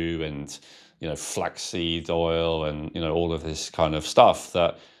tofu and, flaxseed oil and, all of this kind of stuff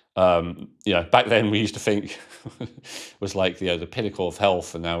that, back then we used to think was like, the pinnacle of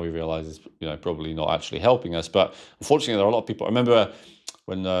health. And now we realize is, probably not actually helping us. But unfortunately, there are a lot of people. I remember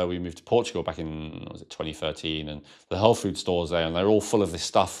when we moved to Portugal back in, 2013, and the health food stores there, and they're all full of this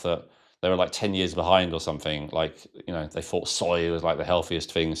stuff that they were like 10 years behind or something. Like, they thought soy was like the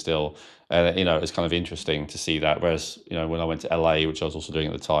healthiest thing still. And, it's kind of interesting to see that. Whereas, when I went to LA, which I was also doing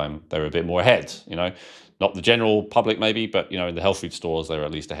at the time, they were a bit more ahead, not the general public maybe, but, in the health food stores, they were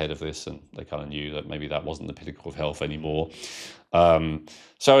at least ahead of this. And they kind of knew that maybe that wasn't the pinnacle of health anymore.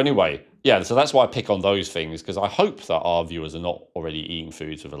 So anyway, yeah, so that's why I pick on those things, because I hope that our viewers are not already eating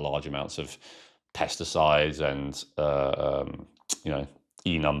foods with large amounts of pesticides and,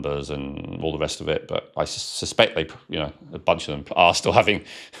 E numbers and all the rest of it, but I suspect they, a bunch of them are still having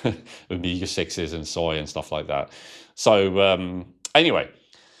omega-6s and soy and stuff like that. So anyway,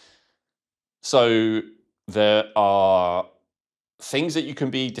 so there are things that you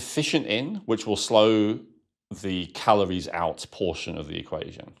can be deficient in, which will slow the calories out portion of the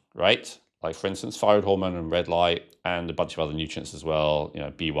equation, right? Like, for instance, thyroid hormone and red light and a bunch of other nutrients as well,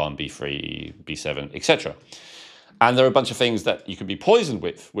 B1, B3, B7, etc. And there are a bunch of things that you can be poisoned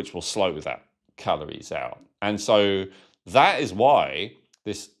with, which will slow that calories out. And so that is why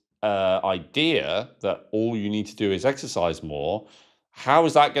this idea that all you need to do is exercise more, how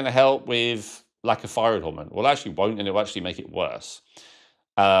is that going to help with lack of thyroid hormone? Well, it actually won't, and it will actually make it worse.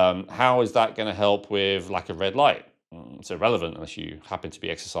 How is that going to help with lack of red light? It's irrelevant unless you happen to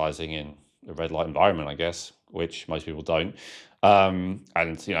be exercising in a red light environment, I guess, which most people don't. And,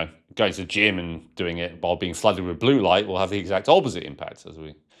 going to the gym and doing it while being flooded with blue light will have the exact opposite impact, as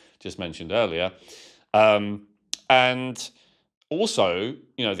we just mentioned earlier. And also,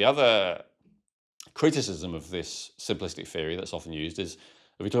 the other criticism of this simplistic theory that's often used is,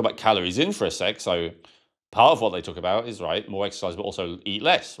 if we talk about calories in for a sec, so part of what they talk about is, right, more exercise, but also eat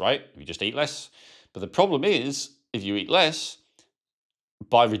less, right? You just eat less. But the problem is, if you eat less,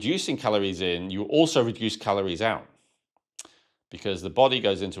 by reducing calories in, you also reduce calories out, because the body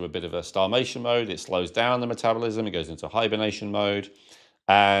goes into a bit of a starvation mode. It slows down the metabolism. It goes into hibernation mode.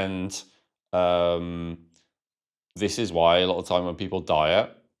 And this is why a lot of the time when people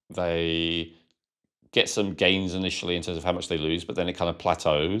diet, they get some gains initially in terms of how much they lose, but then it kind of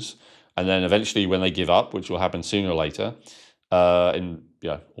plateaus. And then eventually when they give up, which will happen sooner or later, in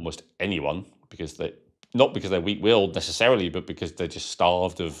almost anyone, because not because they're weak-willed necessarily, but because they're just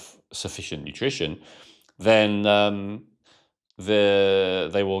starved of sufficient nutrition, then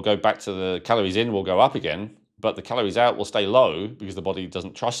they will go back to the calories in will go up again, but the calories out will stay low because the body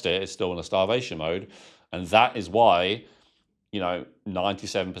doesn't trust it. It's still in a starvation mode. And that is why,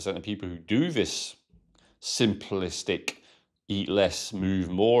 97% of people who do this simplistic eat less, move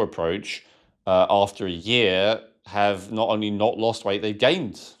more approach, after a year have not only not lost weight, they've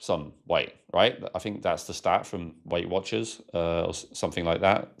gained some weight, right? I think that's the stat from Weight Watchers, or something like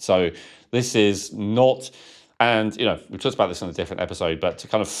that. So this is not, and we talked about this in a different episode, but to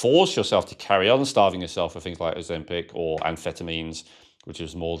kind of force yourself to carry on starving yourself for things like Ozempic or amphetamines, which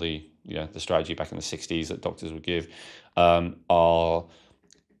is more the strategy back in the 60s that doctors would give, are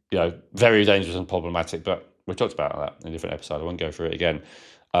very dangerous and problematic. But we talked about that in a different episode. I won't go through it again.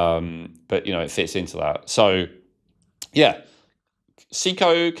 But it fits into that. So yeah,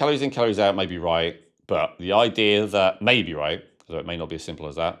 CICO, calories in, calories out, may be right, but the idea that may be right, although it may not be as simple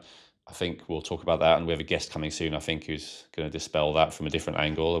as that. I think we'll talk about that, and we have a guest coming soon, I think, who's going to dispel that from a different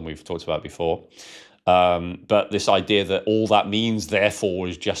angle, and we've talked about it before. But this idea that all that means, therefore,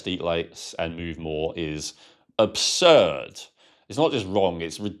 is just eat less and move more is absurd. It's not just wrong,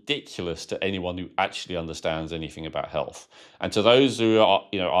 it's ridiculous to anyone who actually understands anything about health. And to those who are,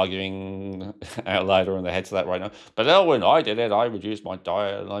 arguing out loud or in their head to that right now, but Elwin, I did it, I reduced my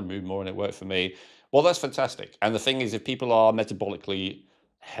diet and I moved more and it worked for me. Well, that's fantastic. And the thing is, if people are metabolically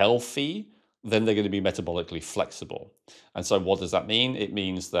healthy, then they're going to be metabolically flexible. And so what does that mean? It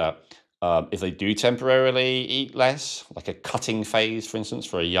means that if they do temporarily eat less, like a cutting phase, for instance,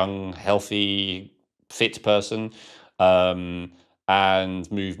 for a young, healthy, fit person, and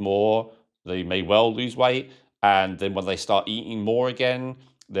move more, they may well lose weight. And then when they start eating more again,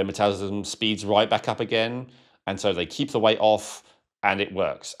 their metabolism speeds right back up again. And so they keep the weight off and it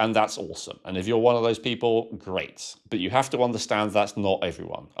works. And that's awesome. And if you're one of those people, great. But you have to understand that's not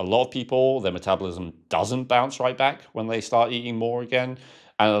everyone. A lot of people, their metabolism doesn't bounce right back when they start eating more again.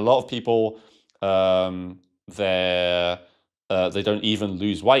 And a lot of people, they don't even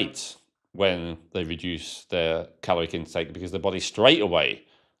lose weight when they reduce their caloric intake, because the body straight away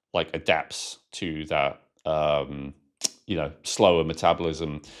adapts to that slower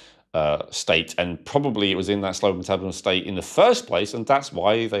metabolism state. And probably it was in that slower metabolism state in the first place, and that's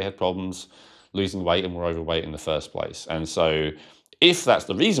why they had problems losing weight and were overweight in the first place. And so if that's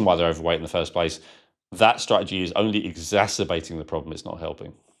the reason why they're overweight in the first place, that strategy is only exacerbating the problem. It's not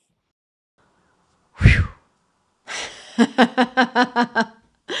helping.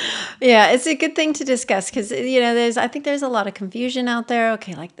 Yeah, it's a good thing to discuss because, I think there's a lot of confusion out there.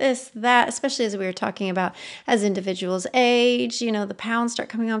 Okay, like this, that, especially as we were talking about as individuals age, the pounds start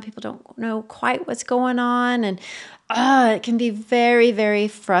coming on, people don't know quite what's going on. And it can be very, very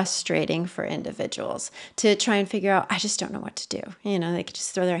frustrating for individuals to try and figure out, I just don't know what to do. They could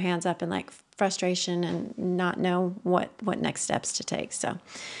just throw their hands up in frustration and not know what next steps to take. So.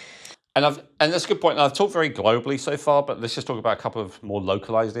 And that's a good point. I've talked very globally so far, but let's just talk about a couple of more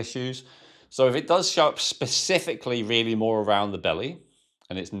localized issues. So if it does show up specifically really more around the belly,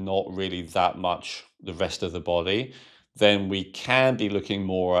 and it's not really that much the rest of the body, then we can be looking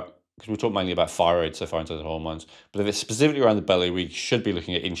more at, because we talk mainly about thyroid so far into the hormones, but if it's specifically around the belly, we should be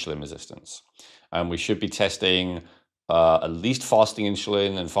looking at insulin resistance. And we should be testing at least fasting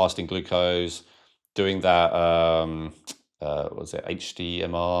insulin and fasting glucose, doing that, what was it,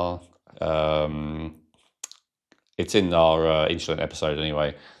 HDMR? It's in our insulin episode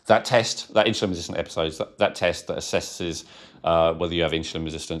anyway. That test, that insulin resistant episode, that test that assesses whether you have insulin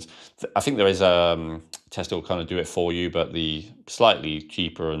resistance. I think there is a test that will kind of do it for you, but the slightly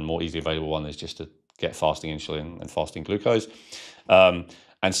cheaper and more easily available one is just to get fasting insulin and fasting glucose, and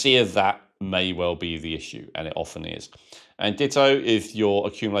see if that may well be the issue, and it often is. And ditto, if your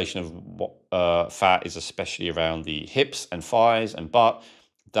accumulation of fat is especially around the hips and thighs and butt,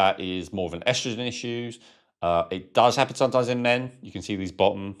 that is more of an estrogen issue. It does happen sometimes in men. You can see these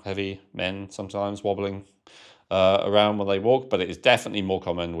bottom heavy men sometimes wobbling around when they walk, but it is definitely more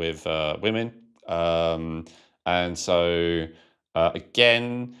common with women. And so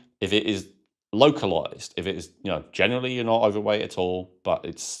again, if it is localized, if it is, generally you're not overweight at all, but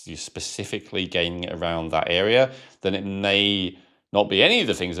you're specifically gaining it around that area, then it may not be any of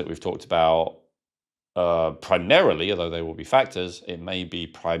the things that we've talked about primarily, although there will be factors. It may be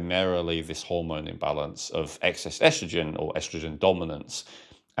primarily this hormone imbalance of excess estrogen or estrogen dominance.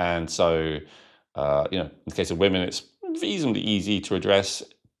 And so, in the case of women, it's reasonably easy to address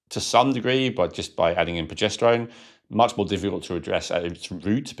to some degree, but just by adding in progesterone. Much more difficult to address at its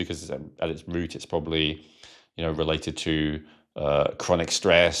root, because at its root, it's probably, related to chronic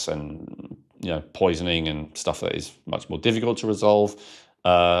stress and, poisoning and stuff that is much more difficult to resolve.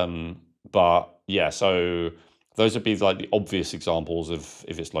 But yeah, so Those would be like the obvious examples of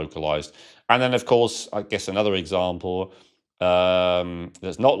if it's localized. And then, of course, I guess another example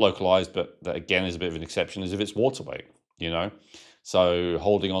that's not localized, but that again is a bit of an exception, is if it's water weight, So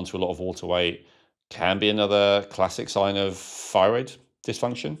holding on to a lot of water weight can be another classic sign of thyroid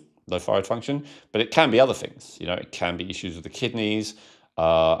dysfunction, low thyroid function, but it can be other things. It can be issues with the kidneys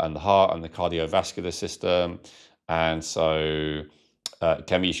and the heart and the cardiovascular system. And so it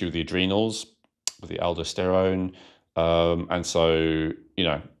can be issue with the adrenals, with the aldosterone. And so,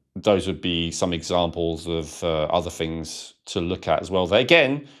 those would be some examples of other things to look at as well. They,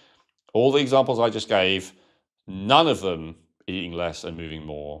 again, all the examples I just gave, none of them eating less and moving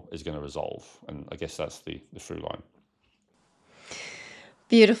more is going to resolve. And I guess that's the through line.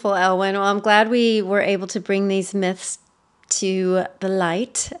 Beautiful, Elwyn. Well, I'm glad we were able to bring these myths to the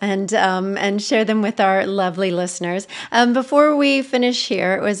light and share them with our lovely listeners. Before we finish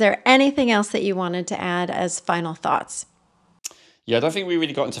here, was there anything else that you wanted to add as final thoughts? Yeah, I don't think we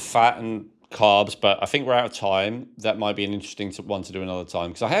really got into fat and carbs, but I think we're out of time. That might be an interesting one to do another time,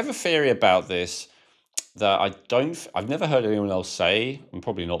 because I have a theory about this that I've never heard anyone else say. I'm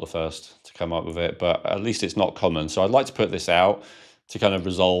probably not the first to come up with it, but at least it's not common. So I'd like to put this out to kind of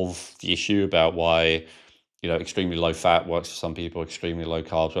resolve the issue about why, extremely low fat works for some people, extremely low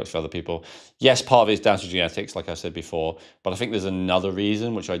carbs works for other people. Yes, part of it is down to genetics, like I said before, but I think there's another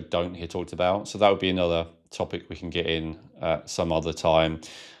reason which I don't hear talked about. So that would be another topic we can get in some other time.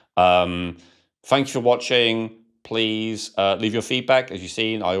 Thank you for watching. Please leave your feedback. As you've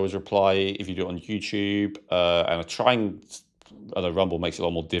seen, I always reply if you do it on YouTube, and I try and, although Rumble makes it a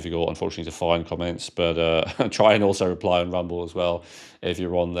lot more difficult, unfortunately, to find comments, but try and also reply on Rumble as well if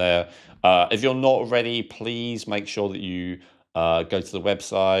you're on there. If you're not already, please make sure that you go to the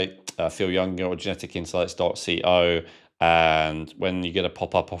website, Feel Younger or geneticinsights.co, and when you get a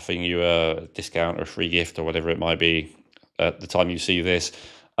pop-up offering you a discount or a free gift or whatever it might be at the time you see this,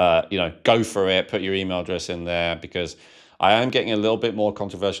 go for it, put your email address in there, because I am getting a little bit more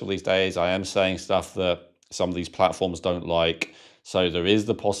controversial these days. I am saying stuff that some of these platforms don't like. So there is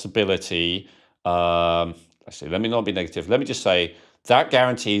the possibility, actually, let me not be negative. Let me just say that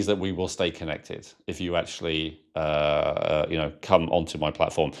guarantees that we will stay connected if you actually, come onto my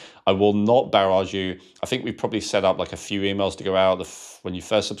platform. I will not barrage you. I think we've probably set up like a few emails to go out when you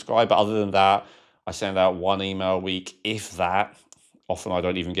first subscribe. But other than that, I send out one email a week, if that. Often I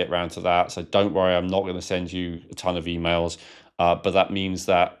don't even get around to that. So don't worry, I'm not going to send you a ton of emails. But that means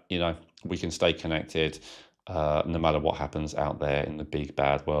that, we can stay connected no matter what happens out there in the big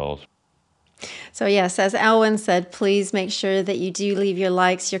bad world. So yes, as Elwyn said, please make sure that you do leave your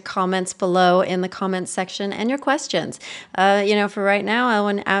likes, your comments below in the comments section, and your questions. For right now,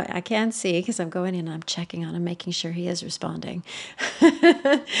 Elwyn, I can't see because I'm going in and I'm checking on him, making sure he is responding.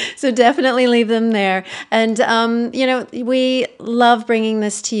 So definitely leave them there. And, we love bringing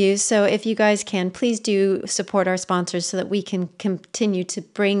this to you. So if you guys can, please do support our sponsors so that we can continue to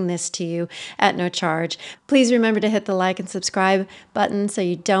bring this to you at no charge. Please remember to hit the like and subscribe button so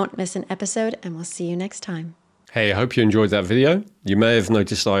you don't miss an episode, and we'll see you next time. Hey, I hope you enjoyed that video. You may have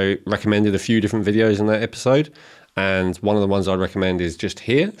noticed I recommended a few different videos in that episode, and one of the ones I recommend is just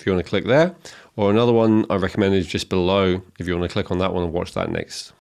here, if you want to click there, or another one I recommend is just below, if you want to click on that one and watch that next.